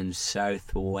down in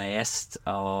southwest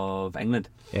of England.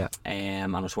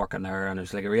 And I was working there, and it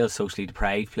was like a real socially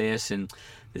deprived place, and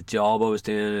the job I was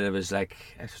doing, it was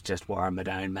just wearing me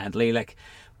down mentally, like.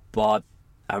 But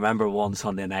I remember one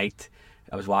Sunday night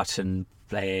I was watching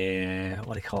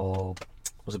was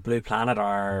it Blue Planet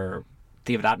or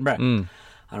David Attenborough?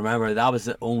 I remember that was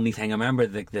the only thing. I remember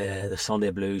the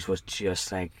Sunday blues was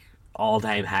just like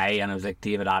all-time high, and it was like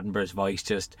David Attenborough's voice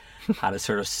just had a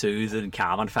sort of soothing,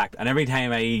 calming effect, and every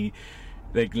time I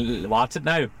like watch it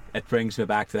now, it brings me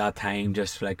back to that time,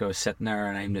 just like I was sitting there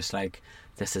and I'm just like,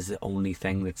 this is the only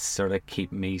thing that's sort of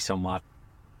keeping me somewhat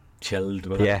chilled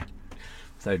with it,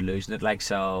 without losing it. Like,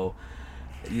 so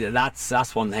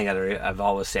that's one thing I've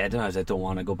always said to him, is I don't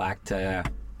want to go back to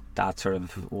that sort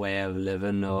of way of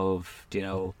living, of, you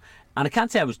know, and I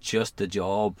can't say it was just the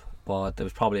job, but there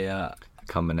was probably a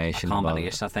combination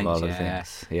of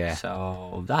things.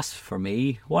 So that's for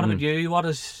me. What about you? What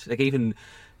is, like, even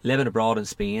living abroad in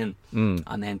Spain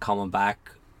and then coming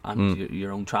back and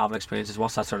your own travel experiences,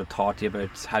 what's that sort of taught you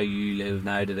about how you live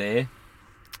now today?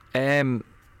 The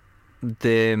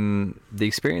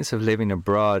experience of living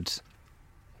abroad,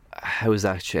 how is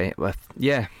that changed?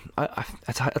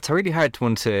 It's a really hard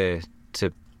one to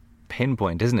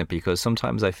pinpoint, isn't it? Because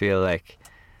sometimes I feel like,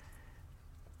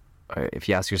 if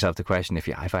you ask yourself the question,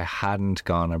 if I hadn't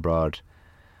gone abroad,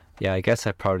 I guess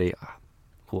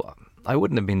I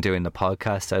wouldn't have been doing the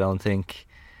podcast, I don't think,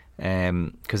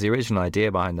 because the original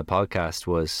idea behind the podcast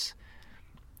was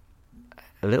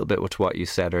a little bit with what you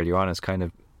said earlier on. It's kind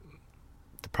of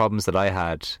the problems that I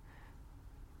had.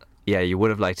 You would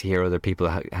have liked to hear other people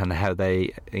and how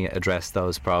they address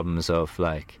those problems, of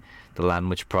like the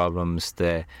language problems,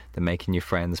 the making new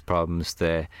friends problems,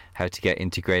 the how to get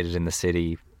integrated in the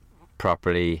city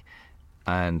properly,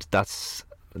 and that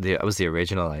was the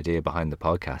original idea behind the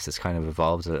podcast. It's kind of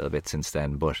evolved a little bit since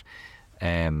then, but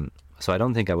so I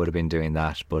don't think I would have been doing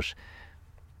that. But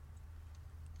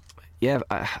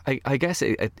I guess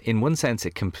in one sense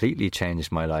it completely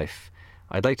changed my life.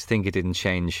 I'd like to think it didn't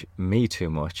change me too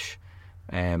much,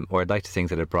 or I'd like to think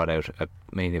that it brought out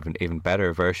maybe an even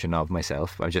better version of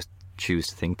myself. I just choose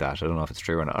to think that. I don't know if it's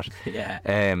true or not. Yeah.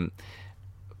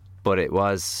 But it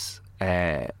was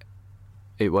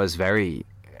very,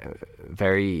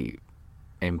 very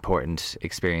important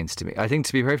experience to me. I think,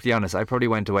 to be perfectly honest, I probably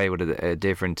went away with a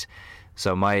different.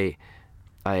 So and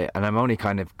I'm only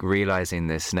kind of realising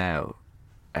this now,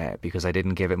 because I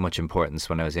didn't give it much importance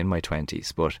when I was in my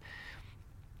 20s. But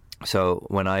so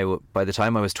by the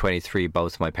time I was 23,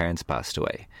 both my parents passed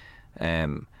away,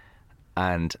 and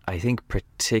I think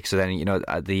particularly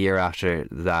then, the year after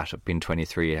that, being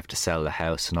 23, you have to sell the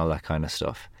house and all that kind of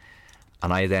stuff.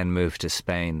 And I then moved to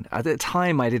Spain. At the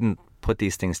time, I didn't put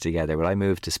these things together, but I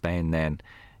moved to Spain then.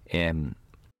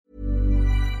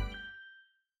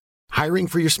 Hiring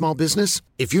for your small business?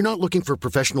 If you're not looking for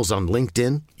professionals on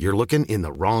LinkedIn, you're looking in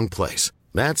the wrong place.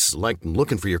 That's like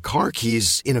looking for your car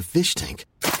keys in a fish tank.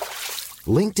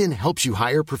 LinkedIn helps you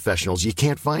hire professionals you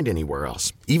can't find anywhere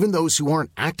else, even those who aren't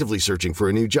actively searching for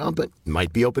a new job but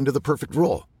might be open to the perfect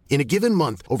role. In a given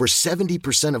month, over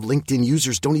 70% of LinkedIn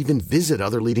users don't even visit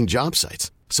other leading job sites.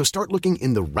 So start looking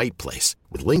in the right place.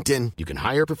 With LinkedIn, you can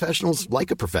hire professionals like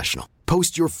a professional.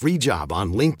 Post your free job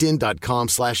on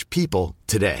linkedin.com/people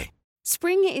today.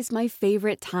 Spring is my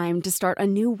favorite time to start a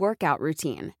new workout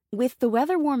routine. With the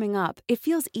weather warming up, it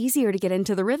feels easier to get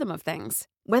into the rhythm of things.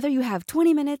 Whether you have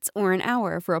 20 minutes or an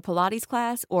hour for a Pilates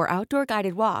class or outdoor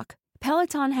guided walk,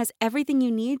 Peloton has everything you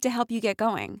need to help you get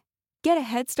going. Get a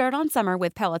head start on summer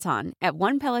with Peloton at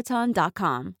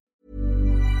onepeloton.com.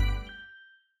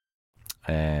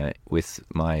 With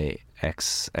my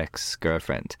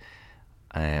ex-girlfriend,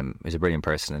 who's a brilliant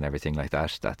person and everything like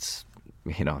that. That's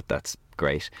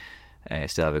great.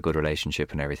 Still have a good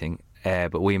relationship and everything.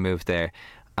 But we moved there,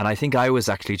 and I think I was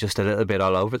actually just a little bit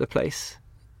all over the place.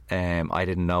 I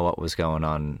didn't know what was going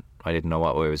on. I didn't know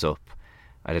what way was up.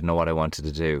 I didn't know what I wanted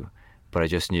to do. But I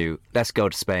just knew, let's go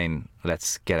to Spain.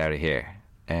 Let's get out of here.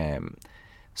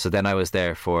 So then I was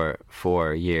there for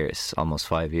 4 years, almost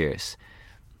 5 years.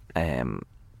 And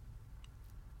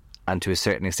to a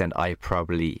certain extent, I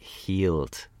probably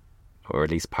healed, or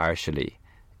at least partially,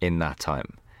 in that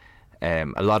time.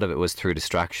 A lot of it was through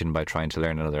distraction by trying to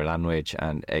learn another language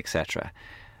and etc.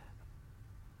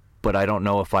 But I don't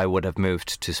know if I would have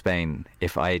moved to Spain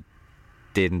if I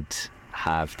didn't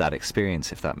have that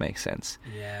experience, if that makes sense.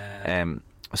 Yeah.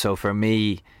 So for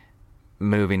me,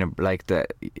 moving like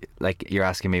you're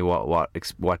asking me what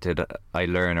did I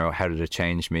learn or how did it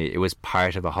change me? It was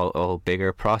part of a whole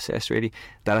bigger process, really.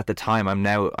 That at the time, I'm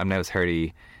now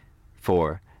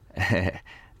 34.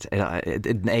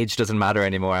 Age doesn't matter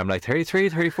anymore. I'm like 33,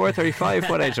 34, 35.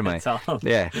 What age am I?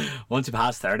 Yeah. Once you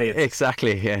pass 30.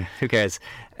 Exactly. Yeah. Who cares?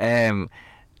 And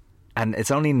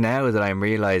it's only now that I'm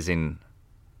realising,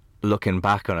 looking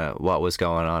back on it, what was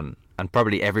going on. And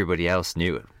probably everybody else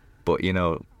knew it. But,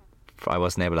 I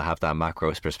wasn't able to have that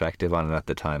macro perspective on it at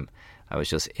the time. I was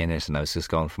just in it and I was just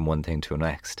going from one thing to the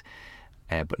next.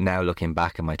 But now looking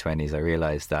back in my 20s, I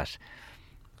realised that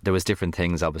there was different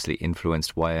things obviously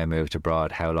influenced why I moved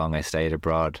abroad, how long I stayed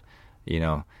abroad,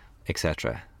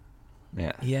 etc.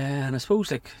 Yeah. Yeah, and I suppose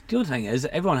the other thing is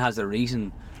everyone has a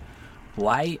reason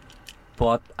why,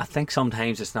 but I think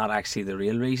sometimes it's not actually the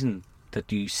real reason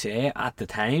that you say at the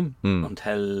time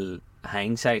until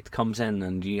hindsight comes in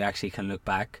and you actually can look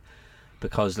back.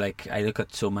 Because I look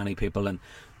at so many people and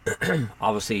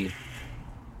obviously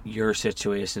your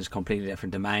situation is completely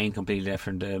different to mine, completely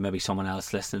different to maybe someone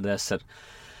else listening to this. That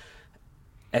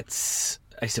it's,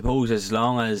 I suppose, as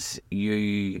long as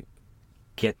you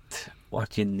get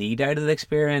what you need out of the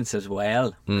experience as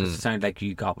well, because it sounds like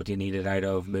you got what you needed out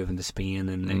of moving to Spain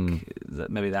and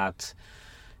maybe that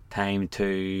time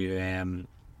to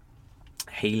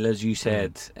heal, as you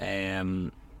said,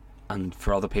 and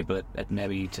for other people it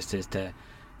maybe just is to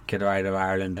get her out of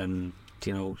Ireland, and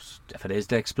if it is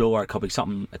to explore, it could be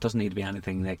something. It doesn't need to be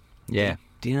anything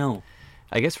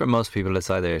I guess for most people it's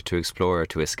either to explore or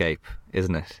to escape,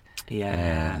 isn't it?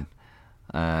 Yeah.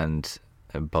 And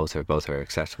both are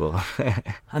acceptable.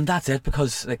 And that's it,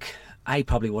 because I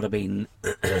probably would have been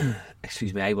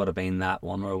I would have been that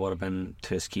one where it would have been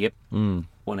to escape when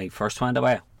I first went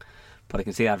away, but I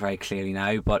can see that very clearly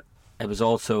now. But it was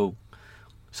also,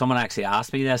 someone actually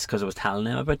asked me this because I was telling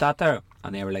them about that there,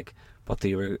 and they were like, "But do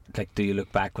you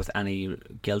look back with any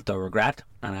guilt or regret?"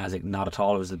 And I was like, "Not at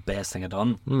all. It was the best thing I'd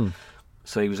done."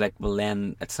 So he was like, "Well,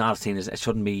 then it's not seen as, it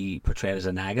shouldn't be portrayed as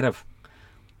a negative."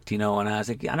 And I was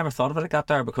like, I never thought of it like that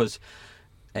there, because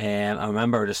I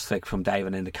remember just from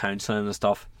diving into counselling and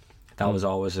stuff, That was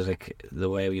always like the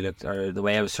way we looked, or the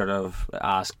way I was sort of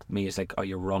asked me is like, are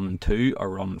you running to or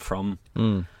running from?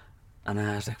 And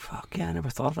I was like, fuck yeah, I never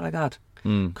thought of it like that.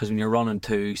 Because when you're running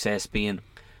to, say, Spain,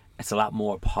 it's a lot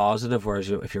more positive, whereas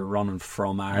if you're running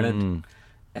from Ireland,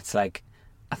 it's like,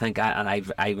 I think, I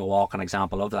will walk an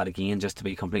example of that again, just to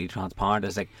be completely transparent,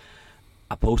 is like,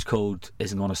 a postcode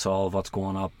isn't going to solve what's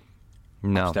going up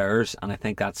upstairs. And I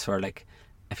think that's where, like,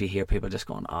 if you hear people just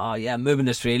going, oh yeah, I'm moving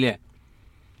to Australia,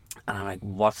 and I'm like,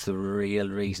 what's the real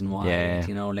reason why? Yeah.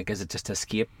 You know, like, is it just to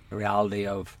escape the reality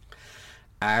of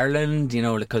Ireland? You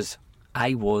know, because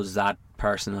I was that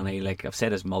person, and I've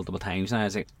said this multiple times now. I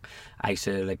was like, I used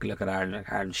to like look at Ireland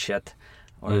like Ireland's shit,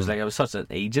 or it was like, I was such an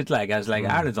idiot. Like, I was like,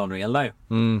 Ireland's unreal now.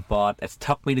 But it's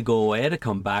took me to go away to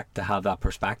come back to have that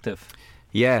perspective.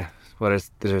 Yeah. Well,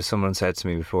 there's someone said to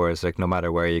me before, it's like, no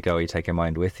matter where you go, you take your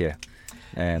mind with you.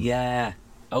 Yeah.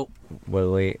 Oh.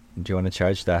 Well, do you want to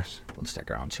charge that? We'll stick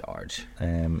her on charge.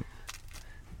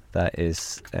 That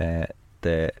is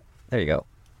there you go.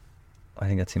 I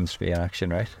think that seems to be in action,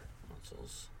 right? That's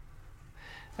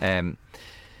us.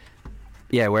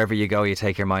 Yeah, wherever you go, you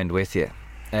take your mind with you.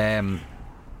 And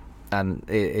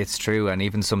it's true. And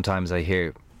even sometimes I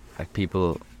hear like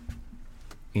people,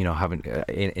 you know, having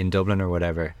in Dublin or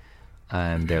whatever,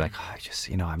 and they're like, oh, I just,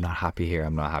 you know, I'm not happy here,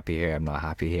 I'm not happy here, I'm not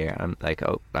happy here. I'm like,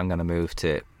 oh, I'm going to move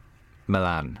to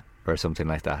Milan or something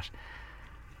like that.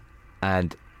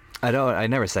 And I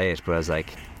never say it, but I was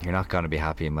like, you're not going to be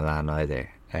happy in Milan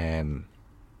either.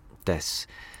 This,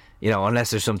 you know,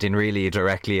 unless there's something really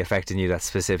directly affecting you that's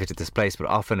specific to this place, but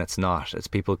often it's not. It's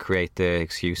people create the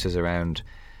excuses around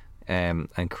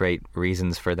and create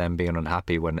reasons for them being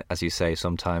unhappy when, as you say,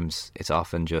 sometimes it's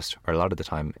often just, or a lot of the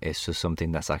time, it's just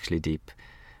something that's actually deep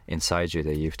inside you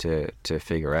that you have to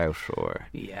figure out. Or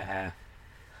yeah.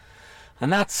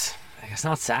 And that's, it's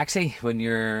not sexy when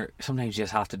sometimes you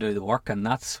just have to do the work, and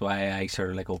that's why I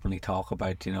sort of like openly talk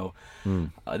about, you know,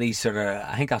 these sort of,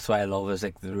 I think that's why I love is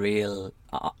like the real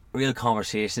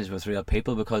conversations with real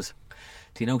people, because,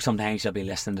 do you know, sometimes you'll be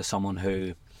listening to someone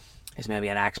who is maybe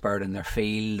an expert in their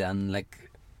field and like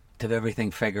to have everything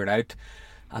figured out,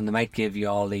 and they might give you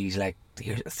all these like,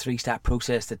 here's a 3-step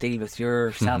process to deal with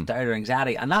your self-doubt or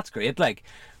anxiety, and that's great, like,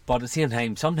 but at the same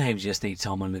time sometimes you just need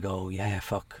someone to go, yeah,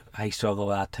 fuck, I struggle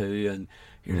with that too, and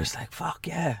you're just like, fuck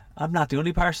yeah, I'm not the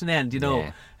only person then, you know.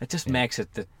 Yeah. It just makes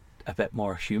it a bit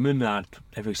more human that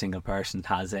every single person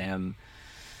has them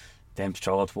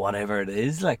struggles, whatever it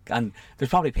is, like, and there's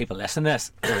probably people listening to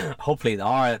this hopefully they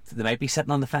might be sitting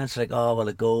on the fence like, oh, will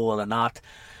it go, will it not,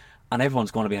 and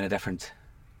everyone's going to be in a different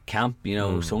camp, you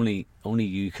know. So only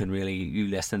you can really, you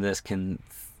listening to this can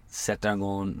sit there and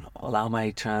going, well, am I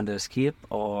trying to escape,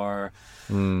 or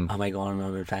am I going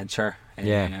on an adventure?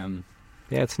 Yeah,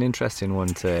 it's an interesting one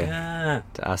to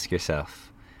ask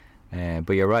yourself.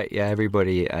 But you're right, yeah,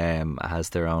 everybody has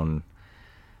their own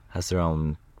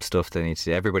stuff they need to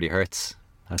do. Everybody hurts.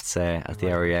 That's as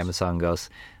the R.E.M. song goes.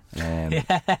 Yeah,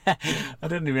 I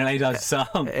didn't realise that was a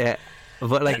song. Yeah,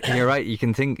 but like, you're right, you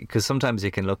can think, because sometimes you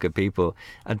can look at people,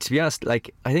 and to be honest,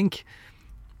 like, I think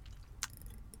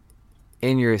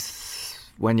in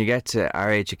when you get to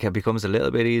our age, it becomes a little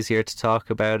bit easier to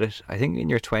talk about it. I think in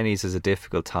your 20s is a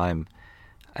difficult time,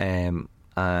 and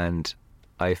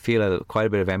I feel quite a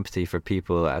bit of empathy for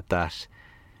people at that,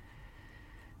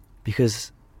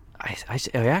 because I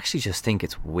actually just think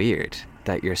it's weird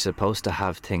that you're supposed to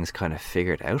have things kind of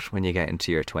figured out when you get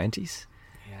into your 20s.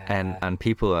 Yeah. And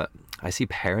people, I see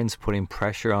parents putting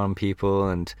pressure on people,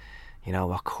 and, you know,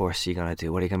 what course are you going to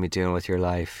do? What are you going to be doing with your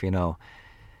life? You know,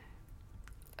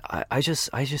 I just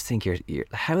think you're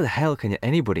how the hell can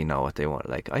anybody know what they want?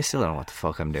 Like, I still don't know what the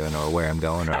fuck I'm doing or where I'm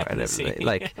going or whatever.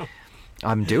 Like,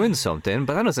 I'm doing something,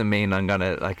 but that doesn't mean I'm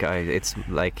gonna, like, it's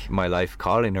like my life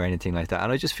calling or anything like that.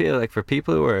 And I just feel like for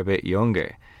people who are a bit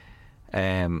younger,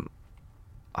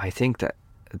 I think that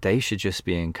they should just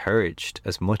be encouraged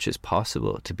as much as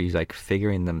possible to be like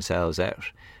figuring themselves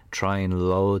out, trying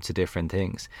loads of different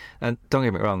things. And don't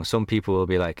get me wrong, some people will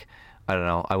be like, I don't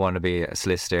know, I want to be a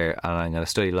solicitor and I'm going to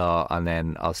study law and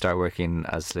then I'll start working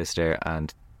as a solicitor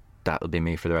and that'll be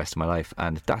me for the rest of my life,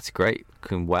 and that's great.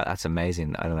 Well, that's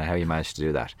amazing. I don't know how you managed to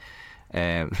do that,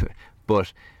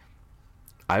 but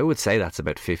I would say that's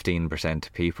about 15%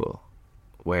 of people,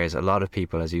 whereas a lot of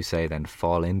people, as you say, then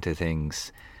fall into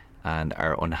things and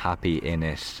are unhappy in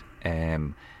it,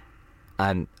 and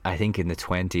I think in the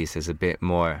 20s there's a bit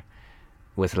more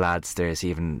with lads. There's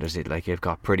like, you've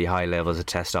got pretty high levels of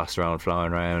testosterone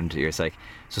flowing around. You're like,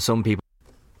 so some people,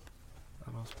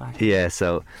 yeah,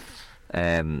 so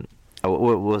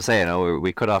We'll say,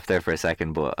 we cut off there for a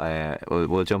second, but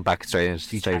we'll jump back straight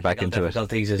back into it.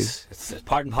 It's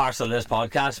part and parcel of this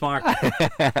podcast, Mark.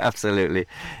 Absolutely.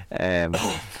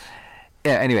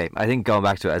 Anyway, I think going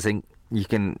back to it, I think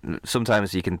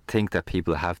sometimes you can think that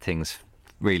people have things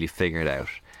really figured out.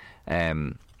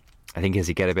 I think as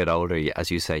you get a bit older,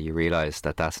 as you say, you realise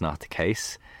that that's not the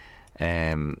case.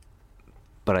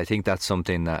 But I think that's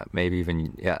something that maybe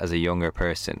even as a younger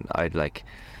person,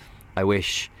 I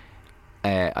wish.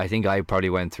 I think I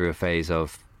probably went through a phase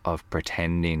of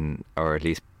pretending, or at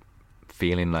least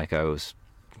feeling like I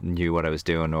knew what I was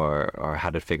doing, or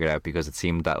had it figured out, because it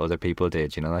seemed that other people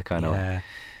did, that kind of way.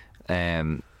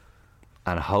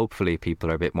 And hopefully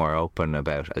people are a bit more open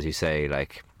about, as you say,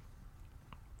 like,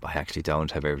 I actually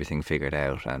don't have everything figured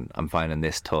out and I'm finding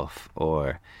this tough,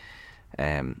 or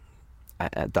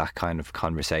that kind of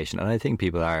conversation. And I think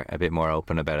people are a bit more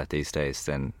open about it these days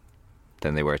than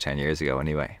they were 10 years ago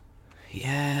anyway.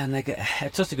 Yeah, and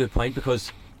it's just a good point,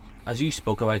 because as you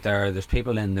spoke about there's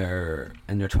people in their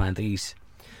 20s,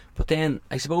 but then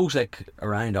I suppose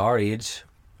around our age,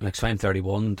 so I'm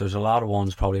 31, there's a lot of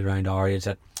ones probably around our age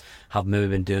that have maybe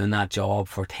been doing that job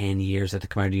for 10 years at the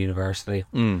community university,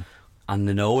 and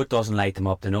they know it doesn't light them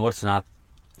up, they know it's not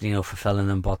fulfilling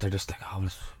them, but they're just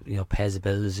like, it pays the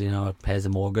bills, it pays the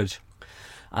mortgage.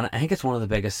 And I think it's one of the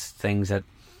biggest things that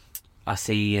I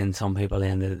see in some people,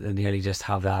 then they nearly just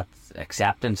have that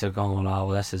acceptance of going, oh well,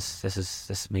 this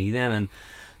is me then. And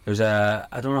there's I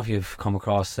don't know if you've come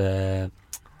across I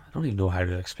don't even know how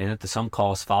to explain it, the sunk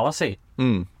cost fallacy.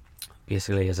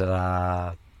 Basically, is it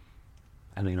I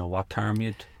don't know what term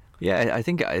you'd... I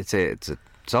think it's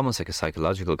almost like a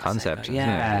psychological concept, isn't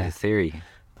it? A theory.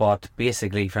 But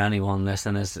basically, for anyone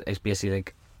listening, it's basically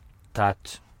like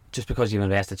that just because you've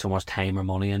invested so much time or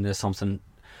money into something,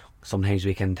 sometimes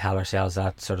we can tell ourselves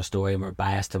that sort of story, and we're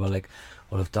biased about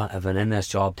I've been in this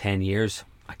job 10 years,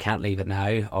 I can't leave it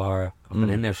now, or I've been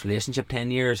in this relationship 10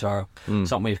 years, or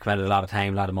something we've committed a lot of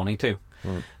time, a lot of money to.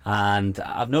 And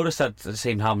I've noticed that I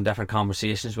seem to having different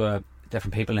conversations with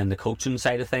different people in the coaching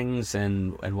side of things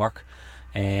and work,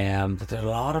 that there's a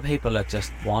lot of people that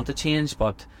just want to change,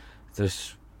 but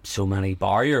there's so many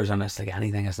barriers, and it's like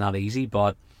anything, it's not easy.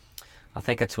 But I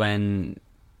think it's when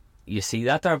you see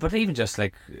that there, but even just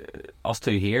like us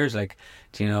two here is like,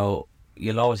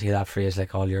 you'll always hear that phrase,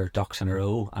 like, all your ducks in a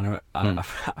row. And a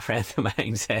friend of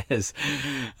mine says,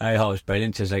 I thought it was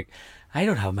brilliant, she's like, I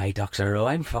don't have my ducks in a row,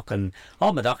 I'm fucking,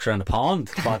 all my ducks are in the pond,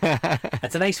 but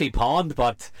it's a nice wee pond,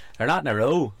 but they're not in a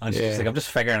row. And she's like, I'm just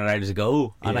figuring it out as I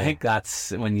go. And I think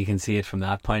that's when you can see it from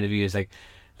that point of view, is like,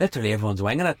 literally everyone's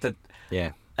winging it.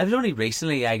 It was only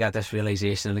recently I got this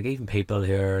realisation, like, even people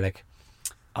who are like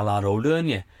a lot older than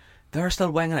you, they're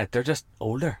still winging it, they're just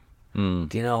older.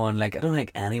 And like, I don't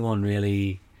think anyone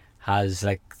really has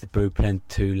like the blueprint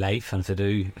to life, and if they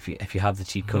do, if you have the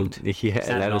cheat code,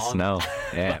 let us know.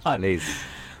 Please.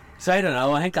 So I don't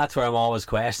know, I think that's where I'm always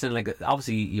questioning, like,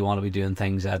 obviously you want to be doing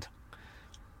things that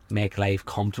make life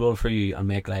comfortable for you and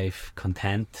make life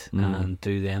content and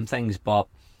do them things, but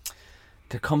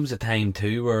there comes a time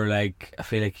too where, like, I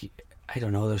feel like, I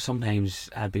don't know, there's sometimes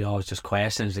I'd be always just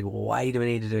questions, like, why do we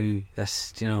need to do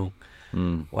this,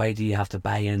 why do you have to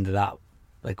buy into that,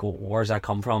 like, where's that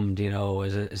come from,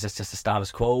 is this just a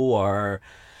status quo, or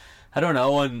I don't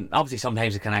know. And obviously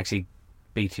sometimes it can actually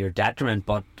be to your detriment,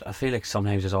 but I feel like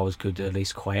sometimes it's always good to at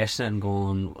least question and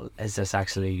going, is this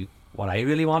actually what I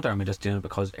really want, or am I just doing it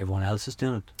because everyone else is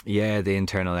doing it? Yeah, the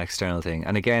internal external thing.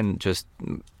 And again, just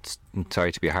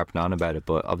sorry to be harping on about it,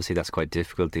 but obviously that's quite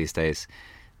difficult these days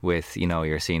with,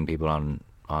 you're seeing people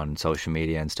on social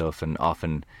media and stuff, and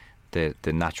often the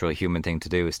natural human thing to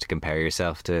do is to compare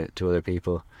yourself to other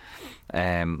people,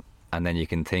 and then you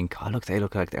can think, oh look, they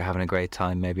look like they're having a great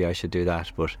time, maybe I should do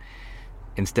that. But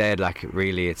instead, like,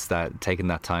 really it's that taking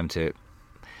that time to,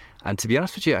 and to be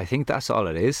honest with you, I think that's all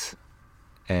it is.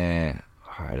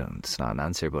 It's not an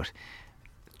answer, but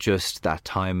just that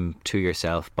time to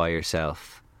yourself, by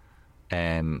yourself,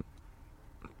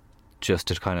 just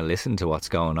to kind of listen to what's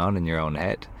going on in your own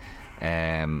head,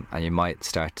 and you might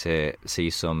start to see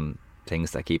some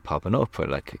things that keep popping up, or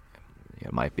like,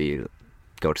 it might be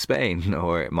go to Spain,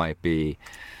 or it might be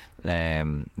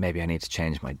maybe I need to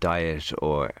change my diet,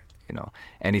 or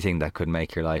anything that could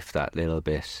make your life that little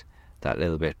bit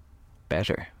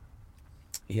better.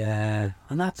 Yeah,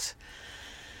 and that's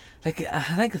like, I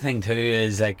think the thing too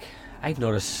is, like, I've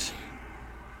noticed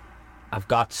I've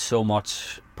got so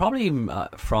much, probably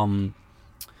from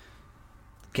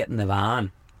getting the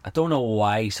van. I don't know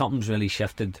why, something's really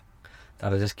shifted,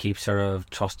 that I just keep sort of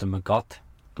trusting my gut.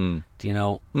 And if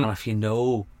I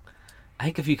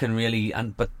think if you can really,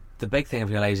 but the big thing I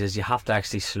realise is you have to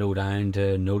actually slow down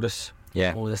to notice.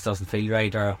 Yeah. Oh, this doesn't feel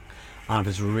right, and if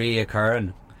it's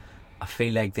reoccurring, I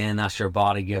feel like then that's your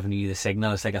body giving you the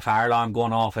signal. It's like a fire alarm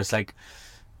going off. It's like,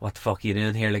 what the fuck are you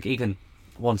doing here? Like, even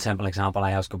one simple example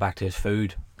I always go back to is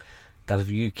food. That if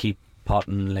you keep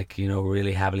putting, like, you know,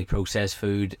 really heavily processed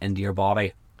food into your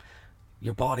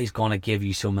body's going to give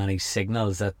you so many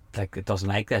signals that, like, it doesn't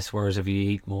like this. Whereas if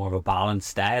you eat more of a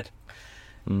balanced diet,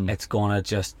 it's going to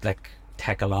just, like,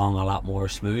 tick along a lot more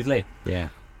smoothly. Yeah.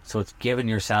 So it's giving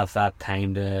yourself that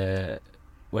time to,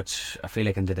 which I feel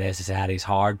like in today's society is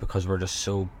hard because we're just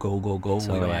so go.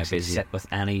 So, we don't yeah, actually busy. sit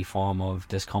with any form of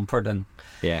discomfort. And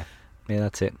Yeah,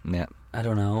 that's it. Yeah. I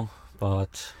don't know,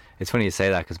 but It's funny you say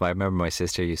that, because I remember my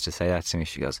sister used to say that to me.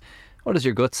 She goes, what does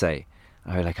your gut say?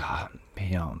 I was like,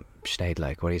 you know, Stayed,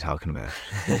 like, what are you talking about?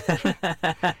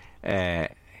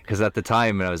 Because at the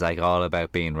time I was like all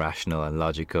about being rational and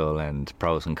logical and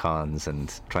pros and cons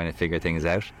and trying to figure things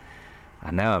out.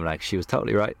 And now I'm like, she was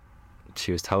totally right. But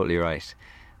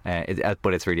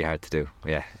it's really hard to do.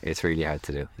 Yeah, it's really hard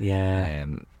to do. yeah.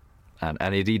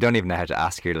 And you don't even know how to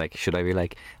ask her, like, should I be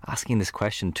like asking this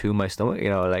question to my stomach, you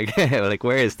know, like like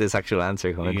where is this actual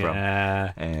answer coming from?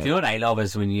 Do you know what I love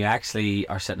is when you actually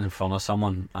are sitting in front of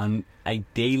someone, and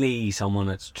ideally someone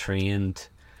that's trained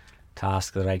to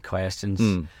ask the right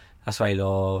questions. That's why I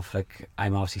love, like,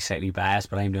 I'm obviously slightly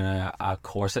biased, but I'm doing a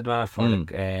course at the minute for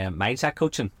mindset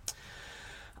coaching.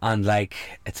 And, like,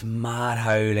 it's mad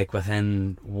how, like,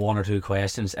 within one or two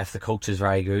questions, if the coach is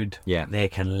very good, they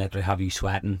can literally have you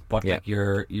sweating. But like,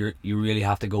 you really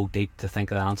have to go deep to think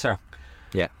of the answer.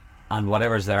 Yeah. And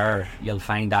whatever's there, you'll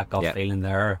find that gut feeling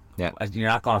there. Yeah. You're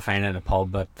not going to find it in a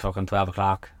pub at fucking 12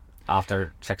 o'clock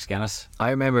after 6 Guinness.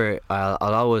 I remember, I'll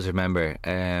always remember.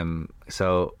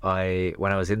 So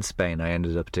when I was in Spain, I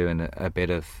ended up doing a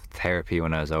bit of therapy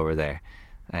when I was over there.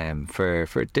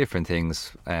 For different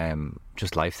things,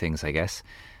 just life things, I guess.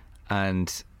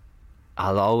 And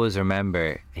I'll always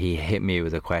remember he hit me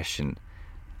with a question,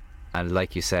 and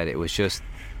like you said, it was just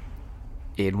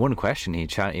in one question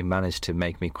he managed to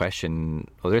make me question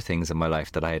other things in my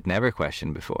life that I had never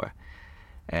questioned before.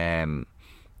 And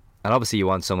obviously you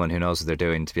want someone who knows what they're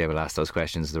doing to be able to ask those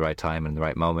questions at the right time and the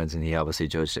right moments, and he obviously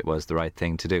judged it was the right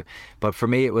thing to do. But for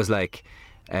me it was like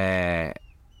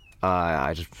I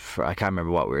can't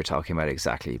remember what we were talking about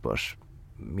exactly, but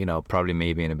you know, probably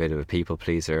me being a bit of a people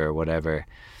pleaser or whatever,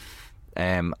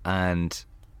 and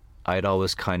I'd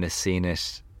always kind of seen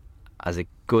it as a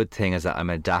good thing, as that I'm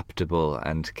adaptable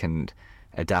and can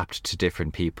adapt to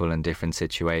different people and different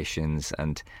situations,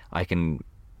 and I can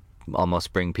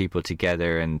almost bring people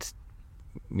together, and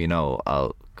you know,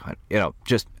 I'll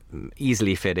just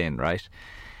easily fit in, right?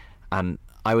 And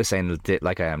I was saying,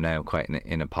 like I am now, quite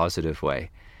in a positive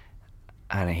way.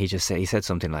 And he said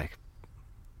something like,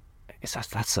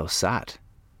 that's so sad.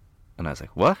 And I was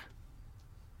like, what?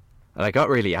 And I got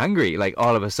really angry, like,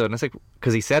 all of a sudden. It's like,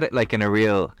 because he said it like in a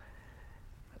real,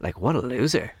 like, what a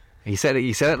loser. He said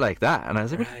it like that. And I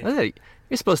was like, right.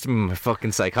 You're supposed to be my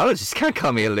fucking psychologist. You can't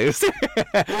call me a loser.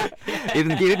 He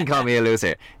didn't call me a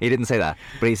loser. He didn't say that.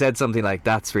 But he said something like,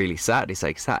 that's really sad. He's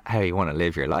like, is that how you want to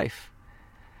live your life?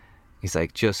 He's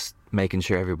like, just making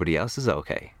sure everybody else is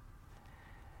okay.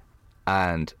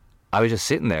 And I was just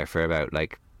sitting there for about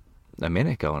like a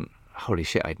minute going, holy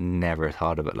shit, I'd never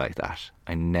thought of it like that.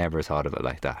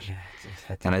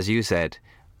 Yeah, and as you said,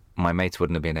 my mates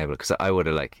wouldn't have been able, because I would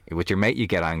have, like, with your mate you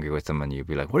get angry with them and you'd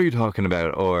be like, what are you talking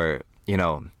about? Or, you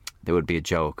know, there would be a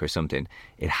joke or something.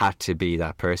 It had to be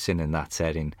that person in that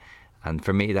setting. And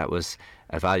for me that was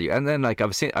a value. And then, like,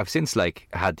 I've since like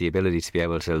had the ability to be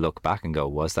able to look back and go,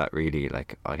 was that really,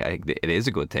 like, it is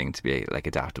a good thing to be like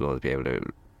adaptable, to be able to,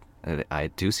 I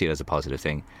do see it as a positive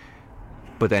thing.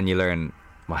 But then you learn,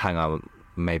 well, hang on,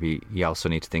 maybe you also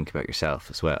need to think about yourself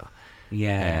as well.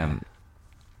 Yeah.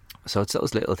 So it's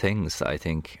those little things that I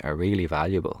think are really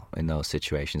valuable in those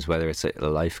situations, whether it's a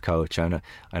life coach. I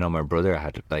know my brother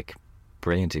had, like,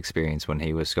 brilliant experience when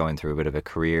he was going through a bit of a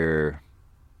career,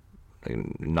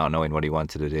 not knowing what he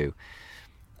wanted to do.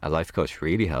 A life coach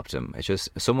really helped him. It's just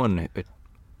someone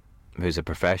who's a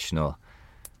professional,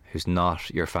 who's not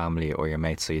your family or your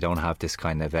mates, so you don't have this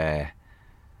kind of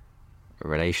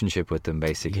relationship with them,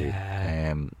 basically.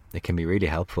 Yeah. It can be really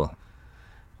helpful,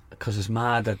 because it's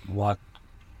mad at what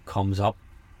comes up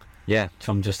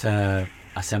from just a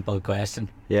simple question.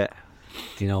 You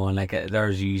know, and like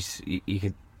there's you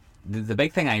could, the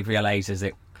big thing I've realised is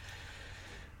that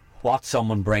what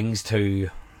someone brings to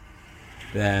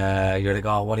you're like,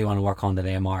 oh, what do you want to work on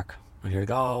today, Mark? And you're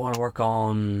like, oh, I want to work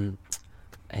on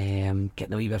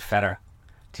getting a wee bit fitter.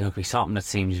 you know, it could be something that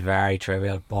seems very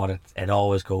trivial, but it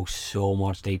always goes so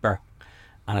much deeper,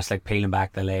 and it's like peeling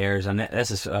back the layers. And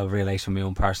this is a realised from my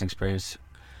own personal experience,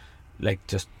 like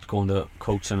just going to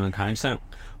coaching and counselling,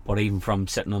 but even from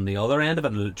sitting on the other end of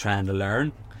it and trying to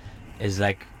learn, is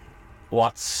like,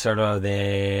 what's sort of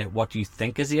what you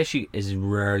think is the issue is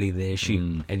rarely the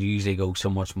issue. It usually goes so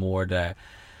much more to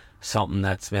something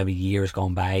that's maybe years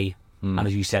gone by. And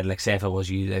as you said, like, say if it was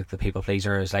you, like the people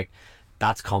pleaser, is like,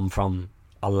 that's come from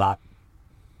a lot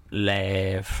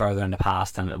further in the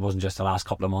past, and it wasn't just the last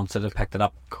couple of months that have picked it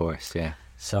up. Of course, yeah.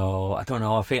 So I don't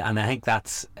know, I think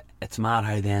it's mad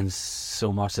how then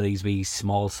so much of these wee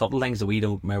small subtle things that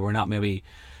we're not maybe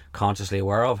consciously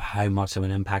aware of, how much of an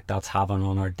impact that's having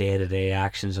on our day-to-day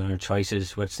actions and our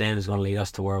choices, which then is going to lead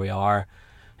us to where we are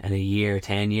in a year,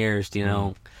 10 years, you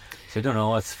know. So I don't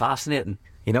know, it's fascinating.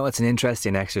 You know, it's an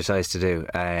interesting exercise to do,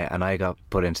 and I got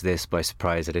put into this by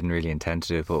surprise. I didn't really intend to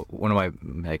do it, but one of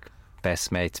my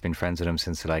best mates, been friends with him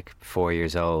since 4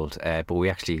 years old, but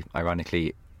we actually,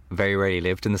 ironically, very rarely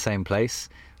lived in the same place.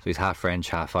 So he's half French,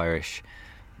 half Irish,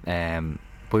 but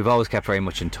we've always kept very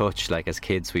much in touch. Like, as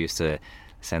kids, we used to,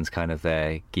 sounds kind of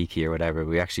geeky or whatever,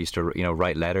 we actually used to,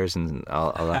 write letters and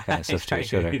all that kind of stuff to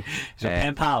each other. So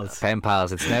pen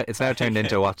pals. It's now turned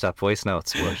into WhatsApp voice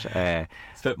notes, but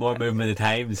it's a bit more movement of the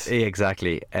times.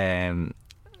 Exactly.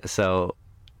 So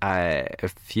a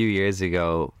few years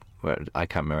ago, well, I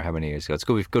can't remember how many years ago, it's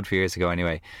good few years ago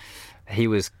anyway, he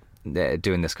was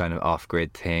doing this kind of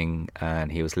off-grid thing,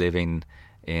 and he was living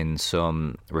in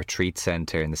some retreat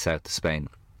centre in the south of Spain.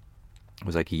 It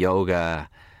was like yoga,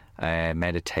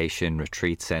 meditation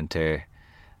retreat centre,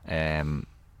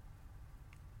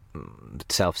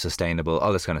 self-sustainable,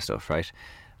 all this kind of stuff, right?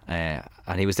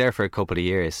 And he was there for a couple of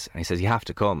years, and he says, you have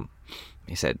to come.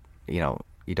 He said, you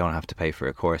don't have to pay for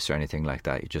a course or anything like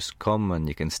that, you just come and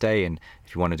you can stay, and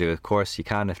if you want to do a course you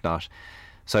can, if not.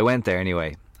 So I went there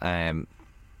anyway,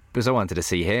 because I wanted to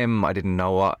see him. I didn't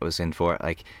know what I was in for.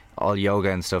 Like, all yoga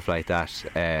and stuff like that,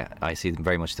 I see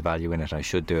very much the value in it. I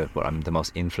should do it, but I'm the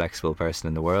most inflexible person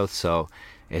in the world, so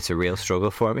it's a real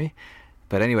struggle for me.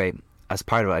 But anyway, as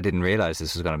part of it, I didn't realise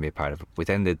this was going to be a part of it. We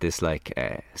then did this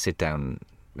sit down.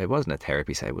 It wasn't a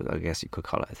therapy session, I guess you could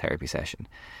call it a therapy session,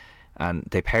 and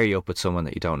they pair you up with someone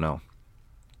that you don't know.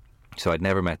 So I'd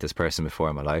never met this person before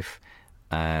in my life,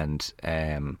 and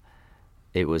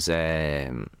it was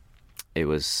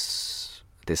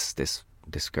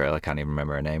this girl, I can't even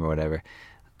remember her name or whatever,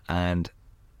 and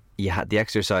the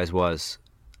exercise was,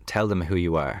 tell them who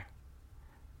you are.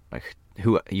 Like,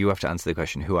 you have to answer the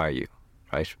question, who are you,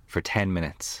 right, for 10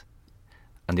 minutes,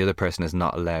 and the other person is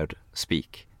not allowed to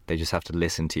speak. They just have to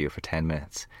listen to you for 10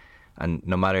 minutes, and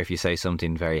no matter if you say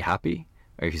something very happy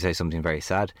or if you say something very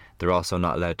sad, they're also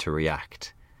not allowed to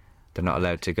react. They're not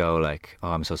allowed to go like,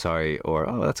 oh, I'm so sorry, or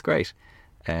oh, that's great.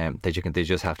 They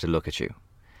just have to look at you,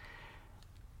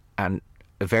 and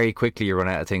very quickly you run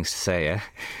out of things to say.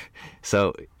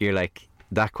 So you're like,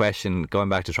 that question, going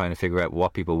back to trying to figure out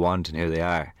what people want and who they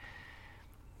are,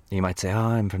 you might say, oh,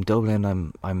 I'm from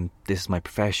Dublin, I'm this is my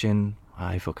profession,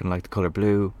 I fucking like the colour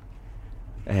blue,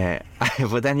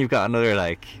 but then you've got another,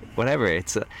 like, whatever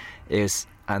it is,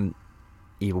 and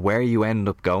where you end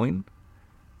up going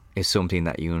is something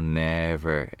that you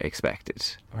never expected.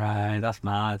 Right, that's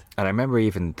mad. And I remember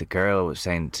even the girl was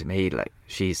saying to me, like,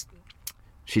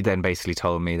 she then basically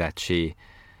told me that she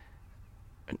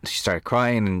started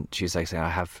crying, and she was like saying,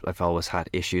 I've always had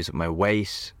issues with my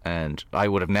weight, and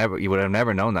you would have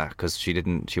never known that, because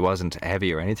she wasn't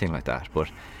heavy or anything like that, but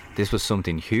this was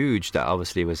something huge that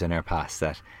obviously was in her past.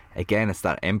 That, again, it's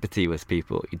that empathy with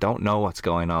people. You don't know what's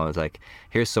going on. It's like,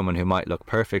 here's someone who might look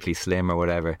perfectly slim or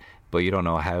whatever, but you don't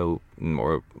know how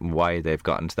or why they've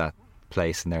gotten to that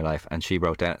place in their life. And she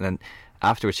wrote down, and then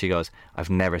afterwards she goes, I've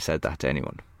never said that to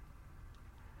anyone.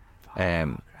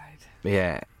 Right.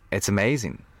 Yeah, it's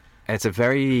amazing. It's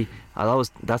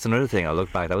that's another thing I'll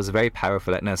look back, that was a very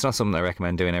powerful, now it's not something I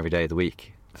recommend doing every day of the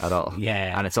week at all.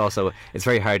 Yeah. And it's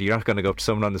very hard. You're not going to go up to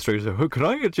someone on the street and say, can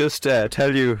I just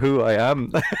tell you who I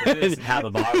am? Have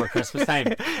a bar over Christmas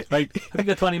time. Right, have you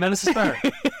got 20 minutes to spare?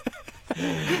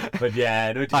 But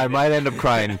yeah, I might end up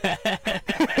crying.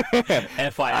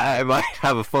 FYI. I might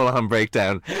have a full-on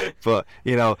breakdown, but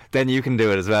then you can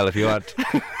do it as well if you want.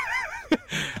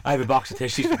 I have a box of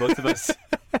tissues for both of us.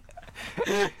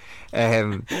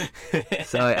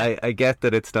 So I get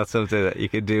that it's not something that you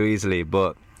can do easily,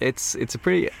 but it's a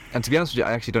pretty, and to be honest with you,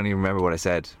 I actually don't even remember what I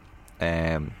said,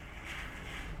 but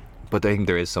I think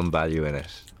there is some value in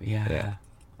it. Yeah.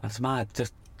 That's mad.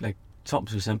 Just like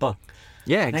something so simple.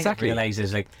 Yeah, exactly. I realise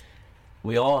is like,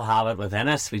 we all have it within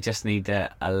us. We just need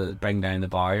to bring down the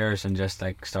barriers and just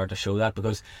like start to show that,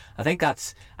 because I think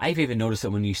I've even noticed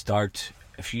that when you start,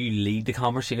 if you lead the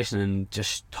conversation and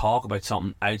just talk about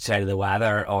something outside of the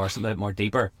weather or something a bit more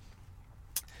deeper,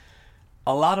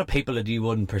 a lot of people that you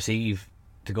wouldn't perceive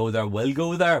to go there will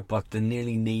go there, but they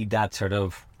nearly need that sort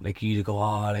of like you to go,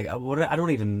 I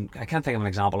can't think of an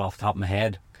example off the top of my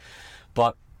head,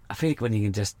 but I feel like when you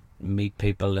can just meet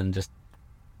people and just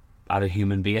at a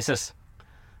human basis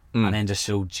and then just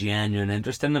show genuine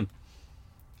interest in them,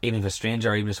 even if a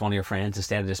stranger or even just one of your friends,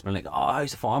 instead of just being like, oh,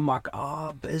 how's the farm, Mark?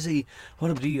 Oh, busy.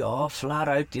 What about you? Oh, flat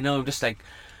out. Just like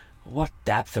what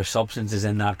depth or substance is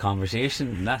in that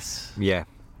conversation. That's yeah.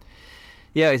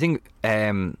 I think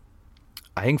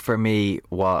for me,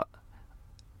 what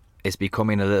is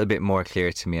becoming a little bit more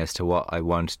clear to me as to what I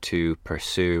want to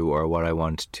pursue or what I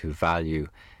want to value.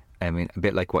 I mean, a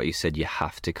bit like what you said, you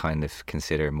have to kind of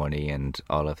consider money and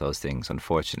all of those things.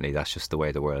 Unfortunately, that's just the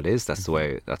way the world is. That's the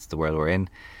world we're in.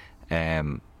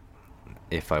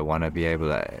 If I want to be able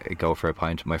to go for a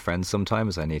pint with my friends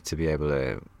sometimes, I need to be able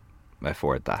to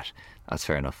afford that. That's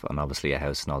fair enough. And obviously a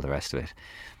house and all the rest of it.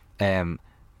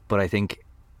 But I think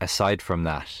aside from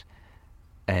that,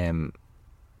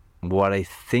 what I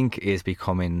think is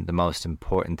becoming the most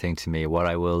important thing to me, what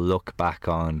I will look back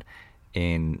on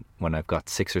when I've got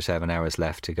 6 or 7 hours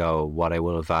left to go, what I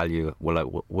will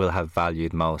have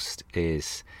valued most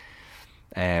is,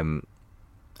 and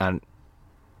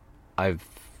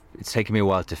it's taken me a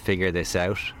while to figure this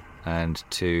out and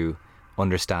to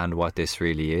understand what this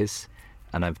really is.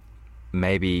 And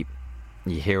maybe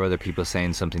you hear other people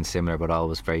saying something similar, but I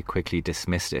always very quickly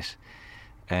dismissed it.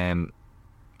 And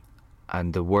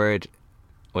the word,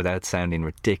 without sounding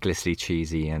ridiculously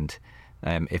cheesy, and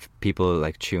if people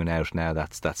like tune out now,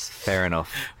 that's fair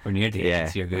enough. We're near the end,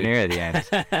 so you're good. We're near the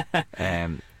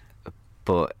end.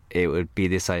 But it would be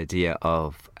this idea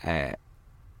of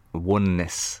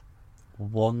oneness.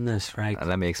 Oneness, right? And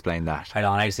let me explain that. Hold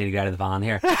on, I just need to get out of the van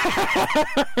here.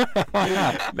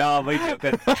 No, we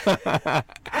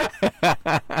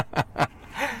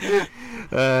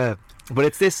but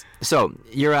it's this. So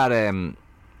you're at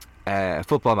a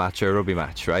football match or a rugby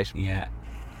match, right? Yeah.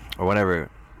 Or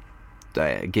whatever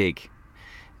gig,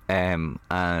 and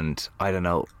I don't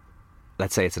know,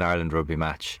 let's say it's an Ireland rugby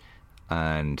match,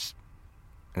 and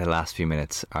in the last few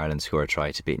minutes Ireland score a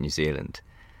try to beat New Zealand,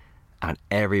 and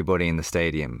everybody in the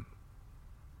stadium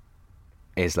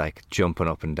is like jumping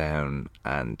up and down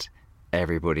and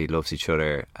everybody loves each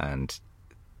other, and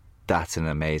that's an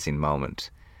amazing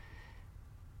moment.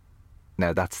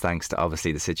 Now that's thanks to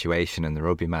obviously the situation and the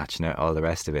rugby match and all the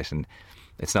rest of it, and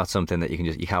it's not something that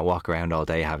you can't walk around all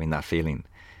day having that feeling,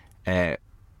 but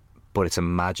it's a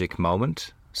magic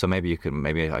moment. So maybe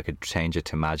I could change it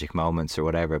to magic moments or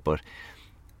whatever, but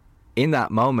in that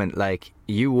moment, like,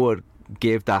 you would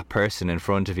give that person in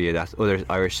front of you, that other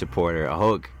Irish supporter, a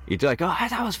hug. You'd be like, oh,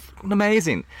 that was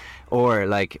amazing. Or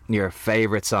like your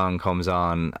favourite song comes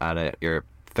on at your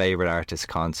favourite artist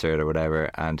concert or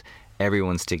whatever, and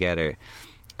everyone's together.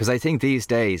 Because I think these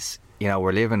days,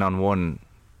 we're living on one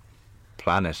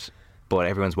planet, but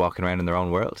everyone's walking around in their own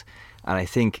world. And I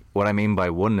think what I mean by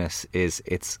oneness is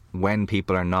it's when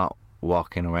people are not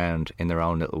walking around in their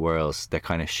own little worlds, they're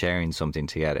kind of sharing something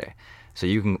together. So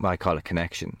might call it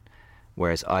connection,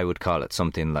 whereas I would call it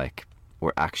something like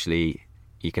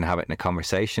you can have it in a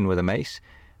conversation with a mate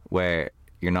where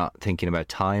you're not thinking about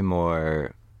time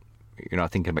or you're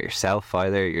not thinking about yourself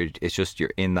either. It's just you're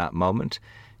in that moment.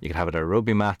 You could have it at a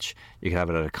rugby match. You could have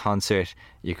it at a concert.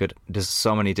 There's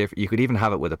so many different. You could even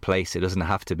have it with a place. It doesn't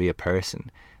have to be a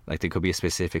person. Like, there could be a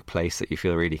specific place that you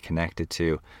feel really connected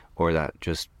to, or that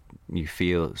just you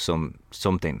feel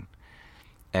something.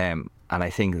 And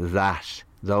I think that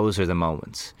those are the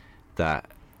moments that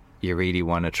you really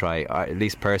want to try. Or at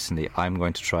least personally, I'm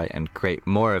going to try and create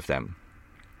more of them.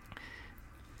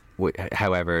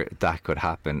 However that could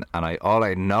happen, and all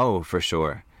I know for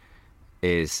sure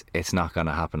is it's not going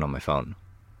to happen on my phone.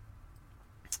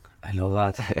 I know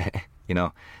that.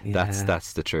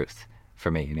 That's the truth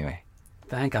for me anyway.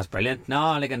 I think that's brilliant.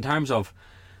 No, like, in terms of,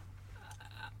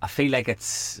 I feel like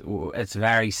it's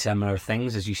very similar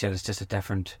things. As you said, it's just a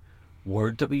different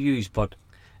word that we use, but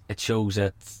it shows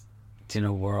that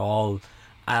we're all.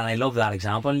 And I love that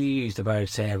example you used about,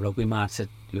 say, a rugby match, that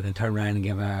you can turn around and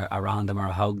give a random or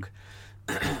a hug.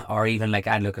 Or even, like,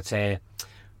 I'd look at, say,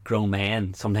 grown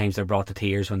men. Sometimes they're brought to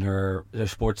tears when their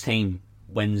sports team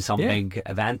wins some big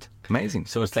event. Amazing.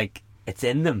 So it's like, it's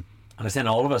in them, and it's in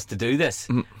all of us to do this.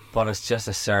 But it's just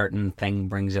a certain thing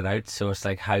brings it out. So it's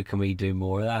like, how can we do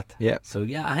more of that? Yeah. So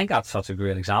I think that's such a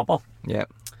great example. Yeah.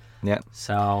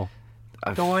 So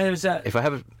don't worry. There was if I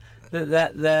have a,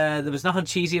 there was nothing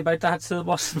cheesy about that, so it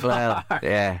wasn't. well,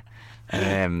 yeah,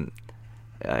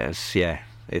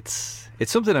 it's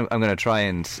something I'm going to try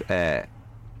and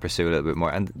pursue a little bit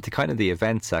more. And the kind of the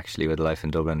events actually with Life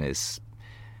in Dublin is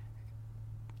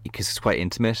because it's quite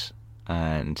intimate,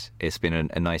 and it's been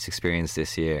a nice experience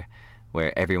this year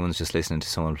where everyone's just listening to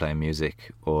someone playing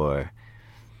music,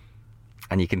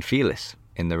 and you can feel it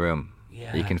in the room.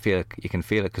 Yeah. You can feel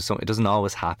it because it doesn't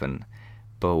always happen,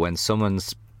 but when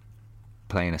someone's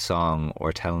playing a song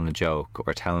or telling a joke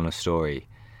or telling a story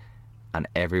and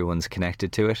everyone's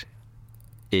connected to it,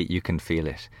 you can feel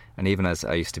it. And even as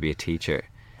I used to be a teacher,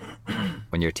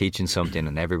 when you're teaching something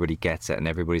and everybody gets it and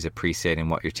everybody's appreciating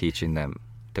what you're teaching them,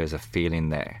 there's a feeling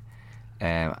there.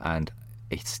 And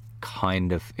it's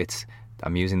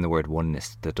I'm using the word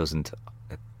oneness that doesn't,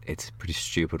 it's a pretty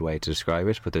stupid way to describe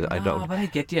it, but but I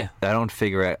get you.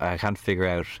 I can't figure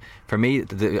out, for me,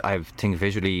 I think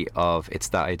visually of, it's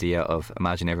that idea of,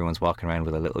 imagine everyone's walking around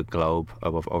with a little globe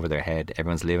over their head,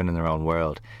 everyone's living in their own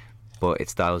world, but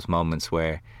it's those moments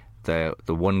where the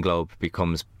one globe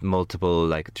becomes multiple,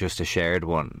 like just a shared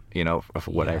one,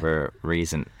 for whatever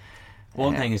reason.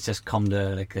 One thing is just come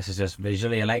to, like, this is just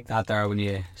visually, I like that there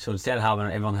so instead of having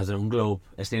everyone has their own globe,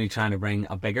 it's nearly trying to bring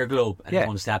a bigger globe and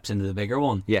everyone steps into the bigger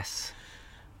one. Yes.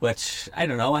 Which, I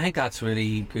don't know, I think that's a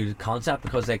really good concept,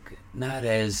 because like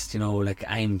nowadays, like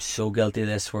I'm so guilty of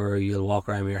this, where you'll walk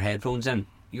around with your headphones in,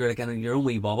 you're like in your own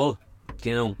wee bubble,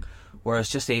 whereas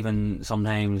just even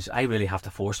sometimes I really have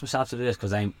to force myself to do this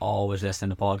because I'm always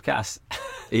listening to podcasts.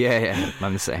 Yeah,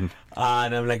 I'm the same.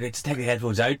 And I'm like, just take the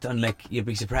headphones out, and like you'd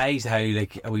be surprised how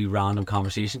like a wee random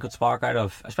conversation could spark out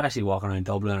of, especially walking around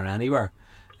Dublin or anywhere.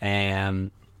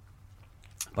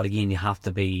 But again, you have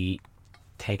to be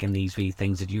taking these wee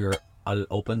things that you're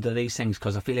open to these things,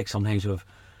 because I feel like sometimes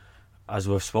as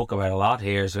we've spoke about a lot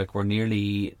here, is like we're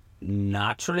nearly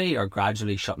naturally or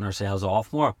gradually shutting ourselves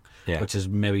off more, which is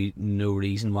maybe no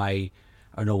reason why,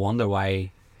 or no wonder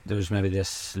why there's maybe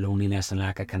this loneliness and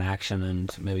lack of connection,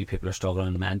 and maybe people are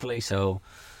struggling mentally. So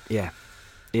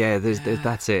there's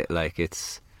that's it. Like,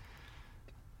 it's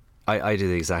I do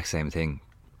the exact same thing,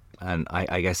 and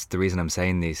I guess the reason I'm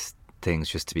saying these things,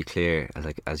 just to be clear,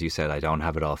 like as you said, I don't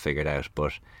have it all figured out,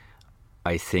 but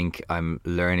I think I'm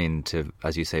learning to,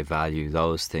 as you say, value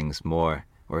those things more,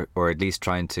 or at least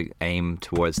trying to aim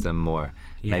towards them more,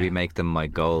 maybe make them my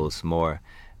goals more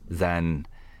than,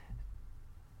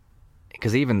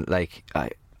 because even like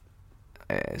I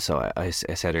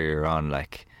said earlier on,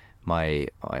 like my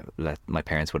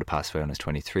parents would have passed away when I was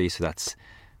 23, so that's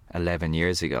 11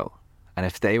 years ago, and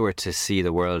if they were to see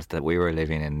the world that we were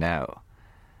living in now,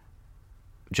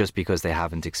 just because they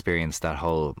haven't experienced that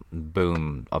whole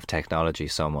boom of technology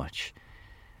so much,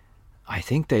 I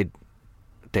think they'd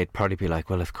probably be like,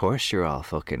 well, of course you're all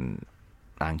fucking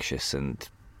anxious and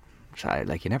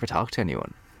like you never talk to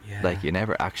anyone. Like you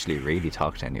never actually really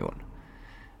talk to anyone.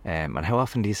 And how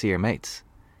often do you see your mates?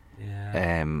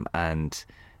 And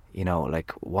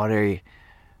like what are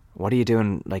you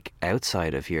doing like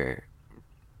outside of your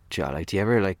job? Like, do you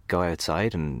ever like go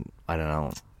outside and, I don't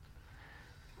know,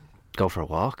 go for a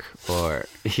walk, or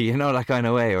that kind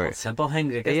of way, or simple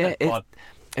things?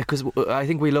 Because I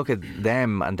think we look at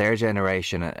them and their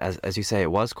generation, as you say,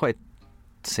 it was quite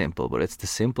simple, but it's the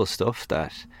simple stuff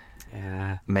that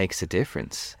makes a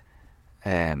difference.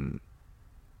 We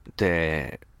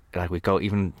go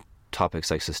even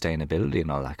topics like sustainability and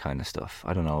all that kind of stuff.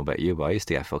 I don't know about you, but I used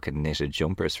to get fucking knitted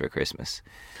jumpers for Christmas.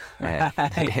 And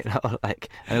it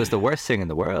was the worst thing in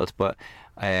the world, but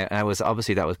and that was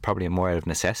probably more out of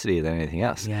necessity than anything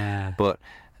else. But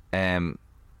it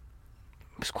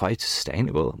was quite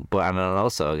sustainable. But and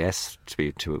also, I guess,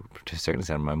 to a certain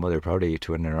extent, my mother probably,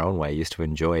 in her own way, used to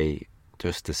enjoy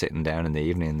just the sitting down in the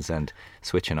evenings and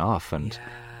switching off and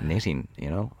knitting,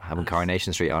 having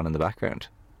Coronation Street on in the background.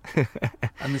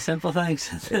 And the simple things.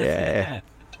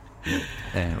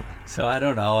 So I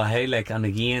don't know, and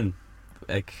again,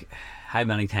 like, how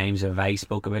many times have I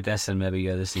spoke about this, and maybe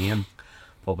you're the same,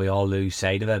 but we all lose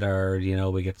sight of it, or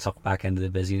we get sucked back into the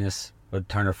busyness, we'd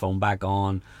turn our phone back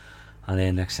on, and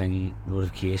then next thing,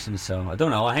 notifications. So I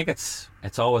don't know, I think it's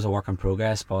always a work in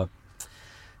progress, but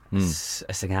it's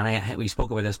again, we spoke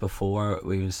about this before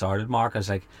we even started, Mark. It's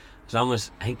like, as long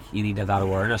as, I think you need to have that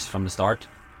awareness from the start,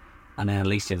 and then at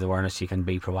least you have the awareness, you can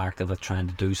be proactive with trying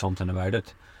to do something about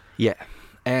it.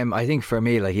 I think for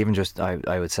me, like, even just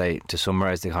I would say, to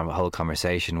summarise the whole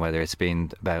conversation, whether it's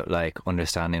been about like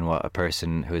understanding what a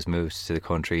person who has moved to the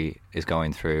country is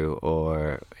going through,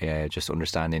 or just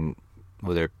understanding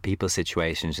whether people's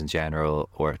situations in general,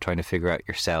 or trying to figure out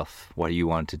yourself what you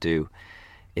want to do,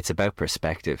 it's about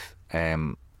perspective,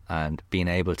 and being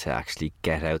able to actually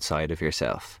get outside of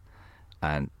yourself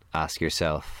and ask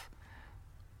yourself,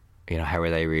 you know, how are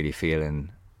they really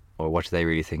feeling, or what do they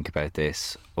really think about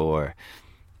this, or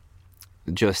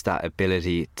just that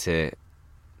ability to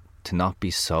not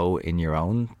be so in your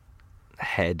own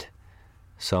head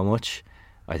so much.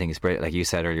 I think it's brilliant. Like you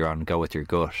said earlier on, go with your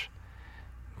gut.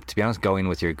 To be honest, going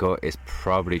with your gut is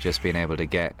probably just being able to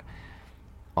get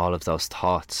all of those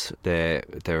thoughts, the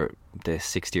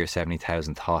 60 or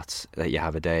 70,000 thoughts that you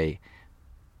have a day,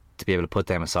 to be able to put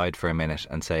them aside for a minute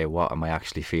and say, what am I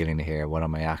actually feeling here? What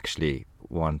am I actually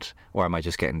want? Or am I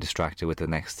just getting distracted with the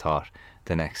next thought,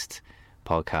 the next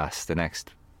podcast, the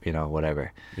next, you know,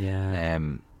 whatever.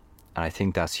 And I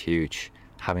think that's huge.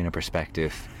 Having a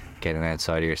perspective, getting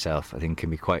outside of yourself, I think can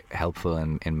be quite helpful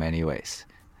in many ways.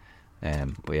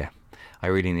 But yeah, I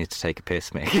really need to take a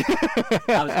piss, mate.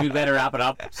 We better wrap it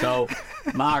up. So,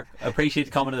 Mark, appreciate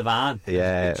you coming to the van.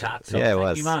 Yeah, chat, so yeah, it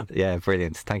was. Thank you, man. Yeah,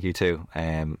 brilliant. Thank you too.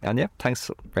 And yeah, thanks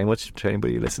very much to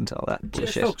anybody who listened to all that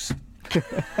bullshit. Cheers, folks.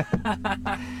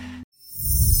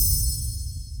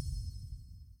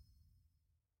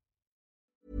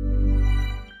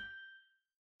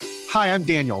 Hi, I'm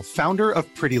Daniel, founder of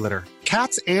Pretty Litter.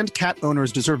 Cats and cat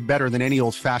owners deserve better than any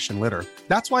old-fashioned litter.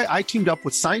 That's why I teamed up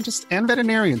with scientists and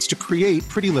veterinarians to create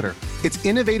Pretty Litter. Its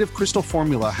innovative crystal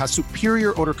formula has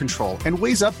superior odor control and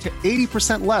weighs up to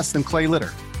 80% less than clay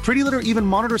litter. Pretty Litter even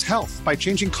monitors health by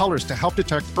changing colors to help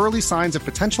detect early signs of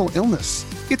potential illness.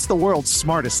 It's the world's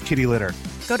smartest kitty litter.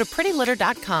 Go to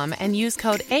prettylitter.com and use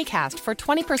code ACAST for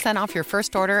 20% off your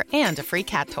first order and a free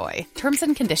cat toy. Terms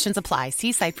and conditions apply.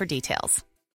 See site for details.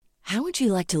 How would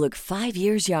you like to look 5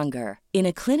 years younger? In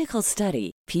a clinical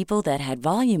study, people that had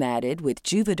volume added with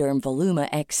Juvederm Voluma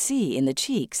XC in the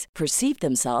cheeks perceived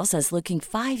themselves as looking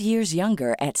 5 years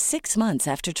younger at 6 months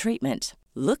after treatment.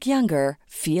 Look younger,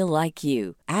 feel like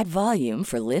you. Add volume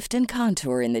for lift and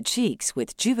contour in the cheeks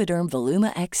with Juvederm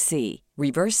Voluma XC.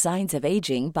 Reverse signs of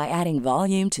aging by adding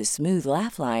volume to smooth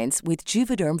laugh lines with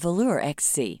Juvederm Volure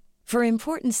XC. For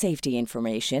important safety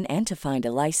information and to find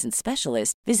a licensed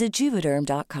specialist, visit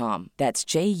Juvederm.com. That's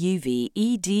JUVEDERM.com.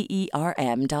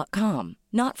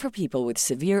 Not for people with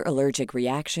severe allergic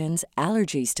reactions,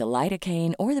 allergies to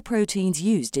lidocaine, or the proteins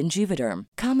used in Juvederm.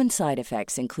 Common side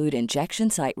effects include injection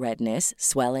site redness,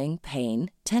 swelling,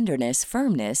 pain, tenderness,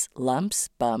 firmness, lumps,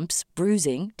 bumps,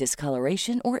 bruising,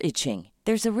 discoloration, or itching.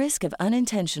 There's a risk of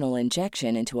unintentional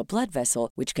injection into a blood vessel,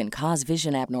 which can cause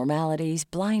vision abnormalities,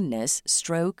 blindness,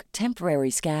 stroke,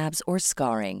 temporary scabs, or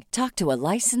scarring. Talk to a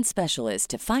licensed specialist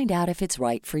to find out if it's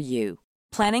right for you.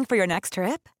 Planning for your next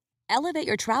trip? Elevate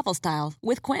your travel style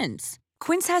with Quince.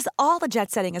 Quince has all the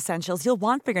jet-setting essentials you'll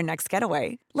want for your next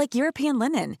getaway, like European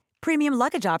linen, premium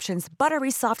luggage options,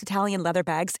 buttery soft Italian leather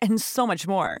bags, and so much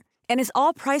more. And is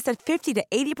all priced at 50 to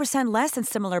 80% less than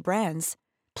similar brands.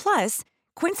 Plus,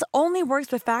 Quince only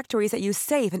works with factories that use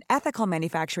safe and ethical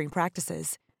manufacturing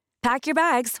practices. Pack your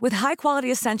bags with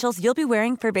high-quality essentials you'll be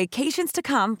wearing for vacations to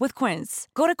come with Quince.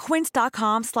 Go to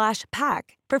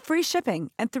quince.com/pack for free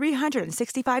shipping and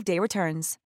 365-day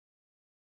returns.